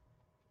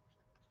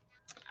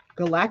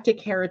 Galactic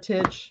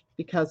heritage,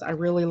 because I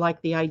really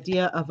like the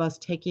idea of us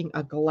taking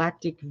a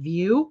galactic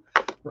view.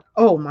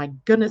 Oh my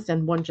goodness,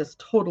 and one just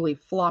totally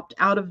flopped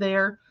out of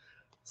there.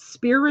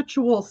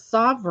 Spiritual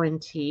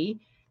sovereignty,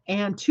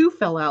 and two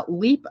fell out,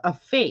 leap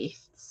of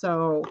faith.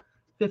 So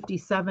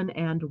 57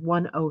 and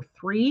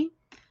 103.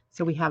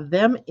 So we have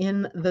them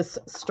in this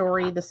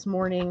story this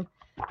morning.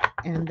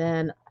 And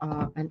then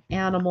an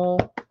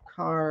animal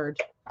card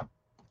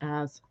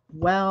as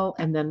well.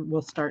 And then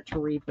we'll start to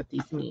read what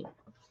these mean.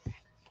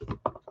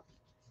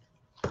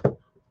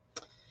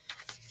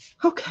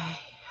 Okay.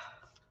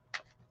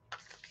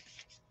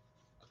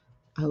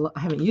 I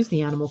haven't used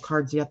the animal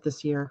cards yet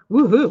this year.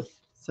 Woohoo!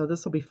 So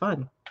this will be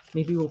fun.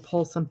 Maybe we'll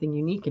pull something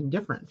unique and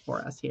different for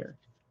us here.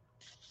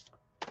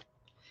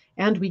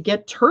 And we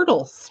get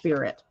turtle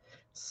spirit.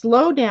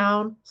 Slow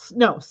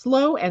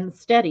and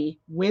steady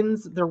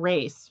wins the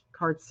race.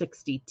 Card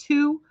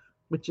 62,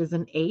 which is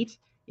an 8.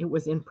 It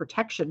was in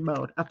protection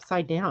mode,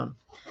 upside down.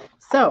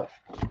 So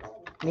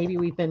maybe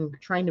we've been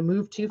trying to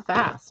move too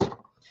fast.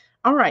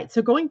 All right,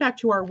 so going back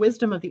to our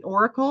wisdom of the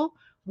oracle,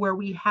 where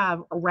we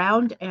have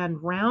round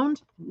and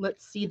round.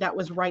 Let's see, that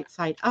was right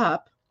side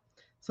up.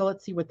 So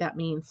let's see what that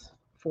means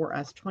for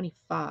us.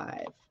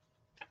 25.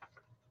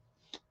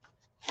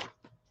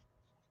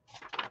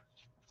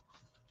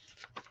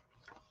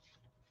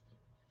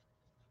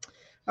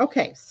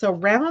 Okay, so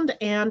round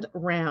and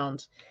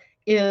round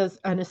is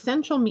an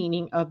essential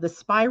meaning of the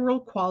spiral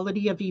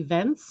quality of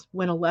events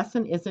when a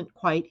lesson isn't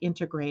quite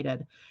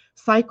integrated.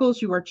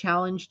 Cycles you are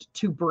challenged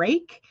to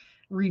break,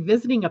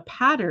 revisiting a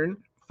pattern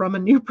from a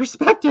new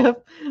perspective.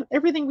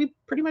 Everything we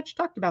pretty much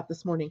talked about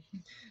this morning.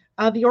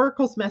 The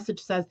Oracle's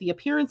message says the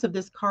appearance of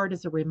this card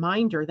is a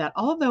reminder that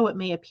although it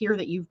may appear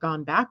that you've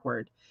gone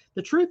backward,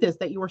 the truth is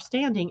that you are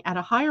standing at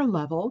a higher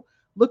level,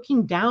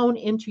 looking down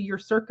into your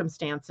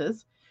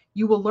circumstances.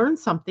 You will learn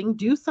something,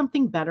 do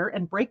something better,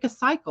 and break a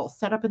cycle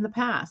set up in the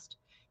past.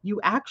 You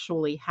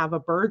actually have a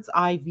bird's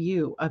eye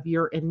view of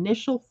your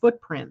initial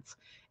footprints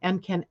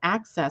and can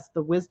access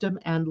the wisdom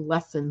and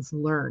lessons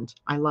learned.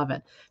 I love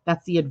it.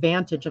 That's the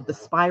advantage of the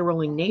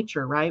spiraling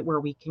nature, right? Where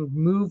we can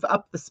move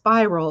up the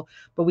spiral,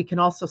 but we can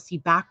also see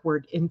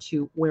backward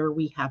into where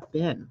we have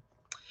been.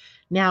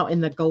 Now, in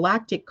the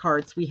galactic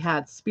cards, we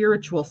had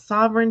spiritual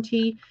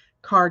sovereignty,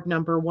 card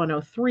number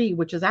 103,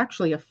 which is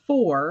actually a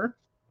 4.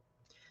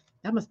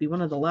 That must be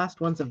one of the last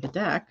ones of the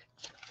deck.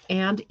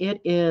 And it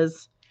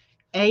is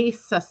a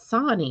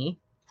Sasani.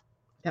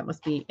 That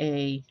must be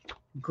a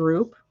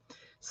group.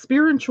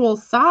 Spiritual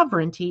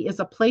sovereignty is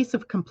a place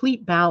of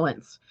complete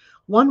balance.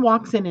 One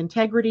walks in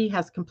integrity,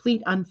 has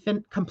completed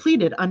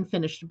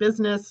unfinished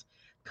business,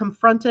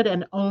 confronted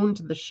and owned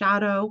the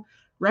shadow,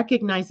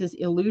 recognizes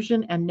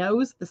illusion, and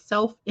knows the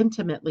self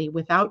intimately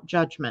without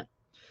judgment.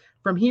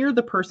 From here,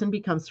 the person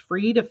becomes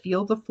free to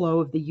feel the flow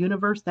of the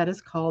universe that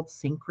is called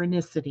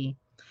synchronicity.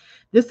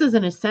 This is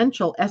an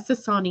essential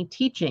Essassani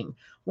teaching.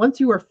 Once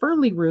you are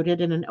firmly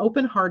rooted in an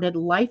open-hearted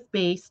life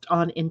based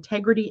on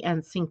integrity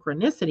and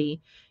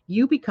synchronicity,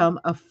 you become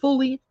a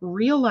fully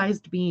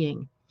realized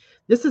being.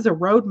 This is a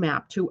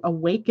roadmap to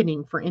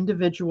awakening for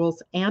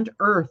individuals and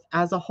Earth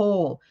as a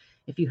whole.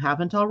 If you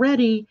haven't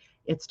already,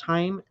 it's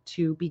time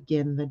to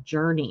begin the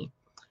journey.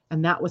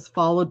 And that was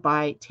followed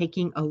by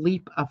taking a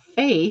leap of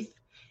faith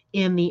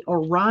in the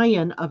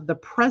Orion of the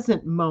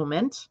present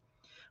moment.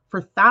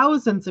 For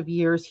thousands of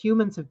years,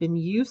 humans have been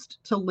used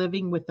to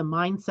living with the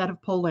mindset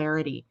of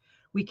polarity.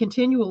 We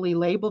continually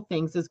label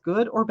things as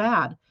good or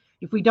bad.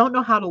 If we don't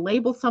know how to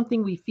label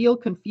something, we feel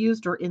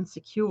confused or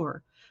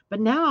insecure. But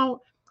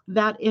now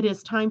that it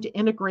is time to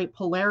integrate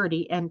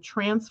polarity and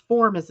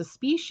transform as a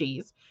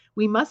species,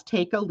 we must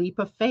take a leap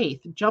of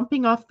faith,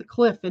 jumping off the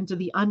cliff into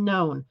the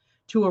unknown,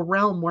 to a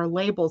realm where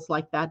labels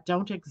like that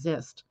don't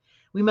exist.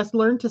 We must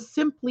learn to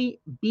simply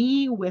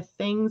be with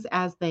things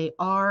as they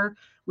are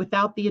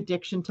without the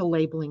addiction to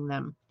labeling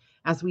them.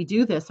 As we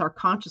do this, our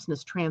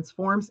consciousness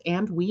transforms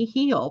and we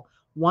heal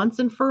once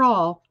and for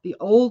all the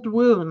old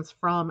wounds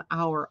from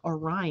our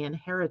Orion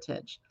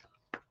heritage.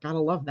 Gotta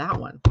love that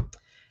one.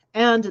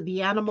 And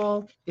the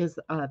animal is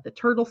the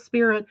turtle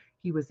spirit.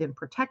 He was in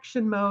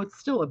protection mode.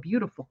 Still a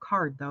beautiful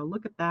card, though.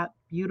 Look at that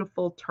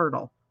beautiful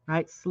turtle,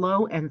 right?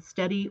 Slow and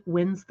steady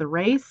wins the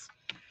race.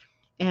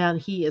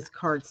 And he is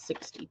card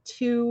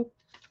 62.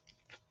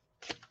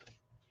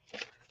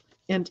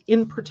 And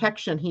in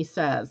protection, he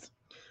says,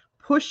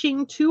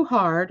 pushing too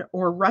hard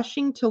or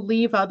rushing to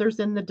leave others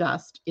in the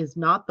dust is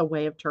not the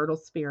way of turtle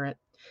spirit.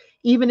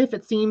 Even if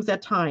it seems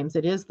at times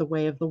it is the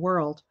way of the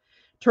world.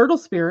 Turtle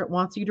spirit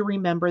wants you to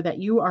remember that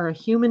you are a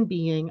human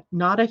being,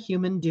 not a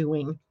human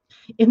doing.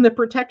 In the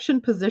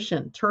protection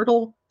position,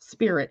 turtle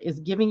spirit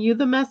is giving you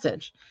the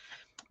message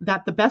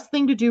that the best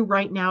thing to do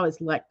right now is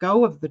let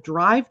go of the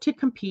drive to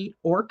compete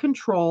or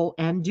control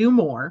and do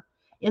more.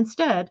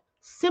 Instead,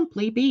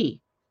 simply be.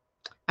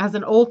 As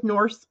an old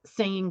Norse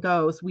saying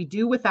goes, we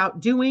do without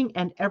doing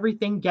and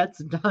everything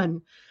gets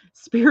done.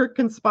 Spirit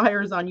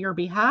conspires on your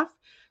behalf,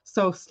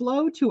 so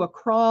slow to a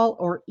crawl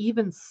or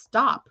even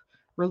stop,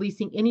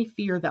 releasing any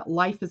fear that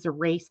life is a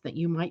race that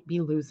you might be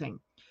losing.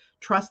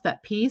 Trust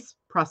that peace,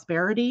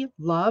 prosperity,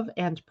 love,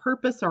 and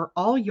purpose are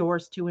all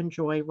yours to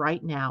enjoy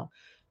right now.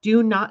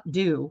 Do not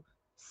do,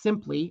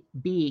 simply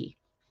be.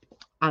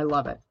 I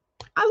love it.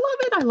 I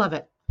love it. I love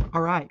it.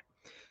 All right.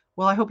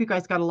 Well, I hope you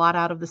guys got a lot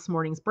out of this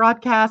morning's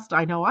broadcast.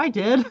 I know I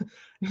did.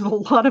 There's a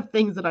lot of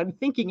things that I'm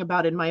thinking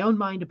about in my own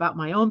mind about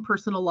my own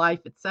personal life,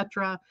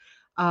 etc.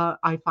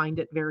 I find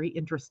it very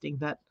interesting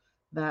that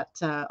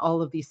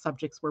all of these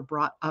subjects were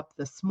brought up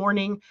this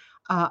morning.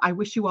 I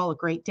wish you all a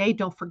great day.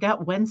 Don't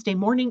forget Wednesday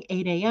morning,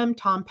 8 a.m.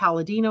 Tom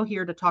Palladino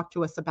here to talk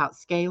to us about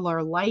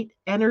scalar light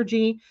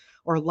energy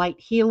or light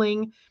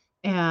healing,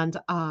 and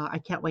I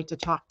can't wait to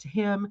talk to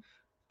him.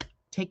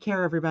 Take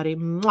care, everybody.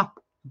 Mwah.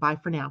 Bye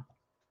for now.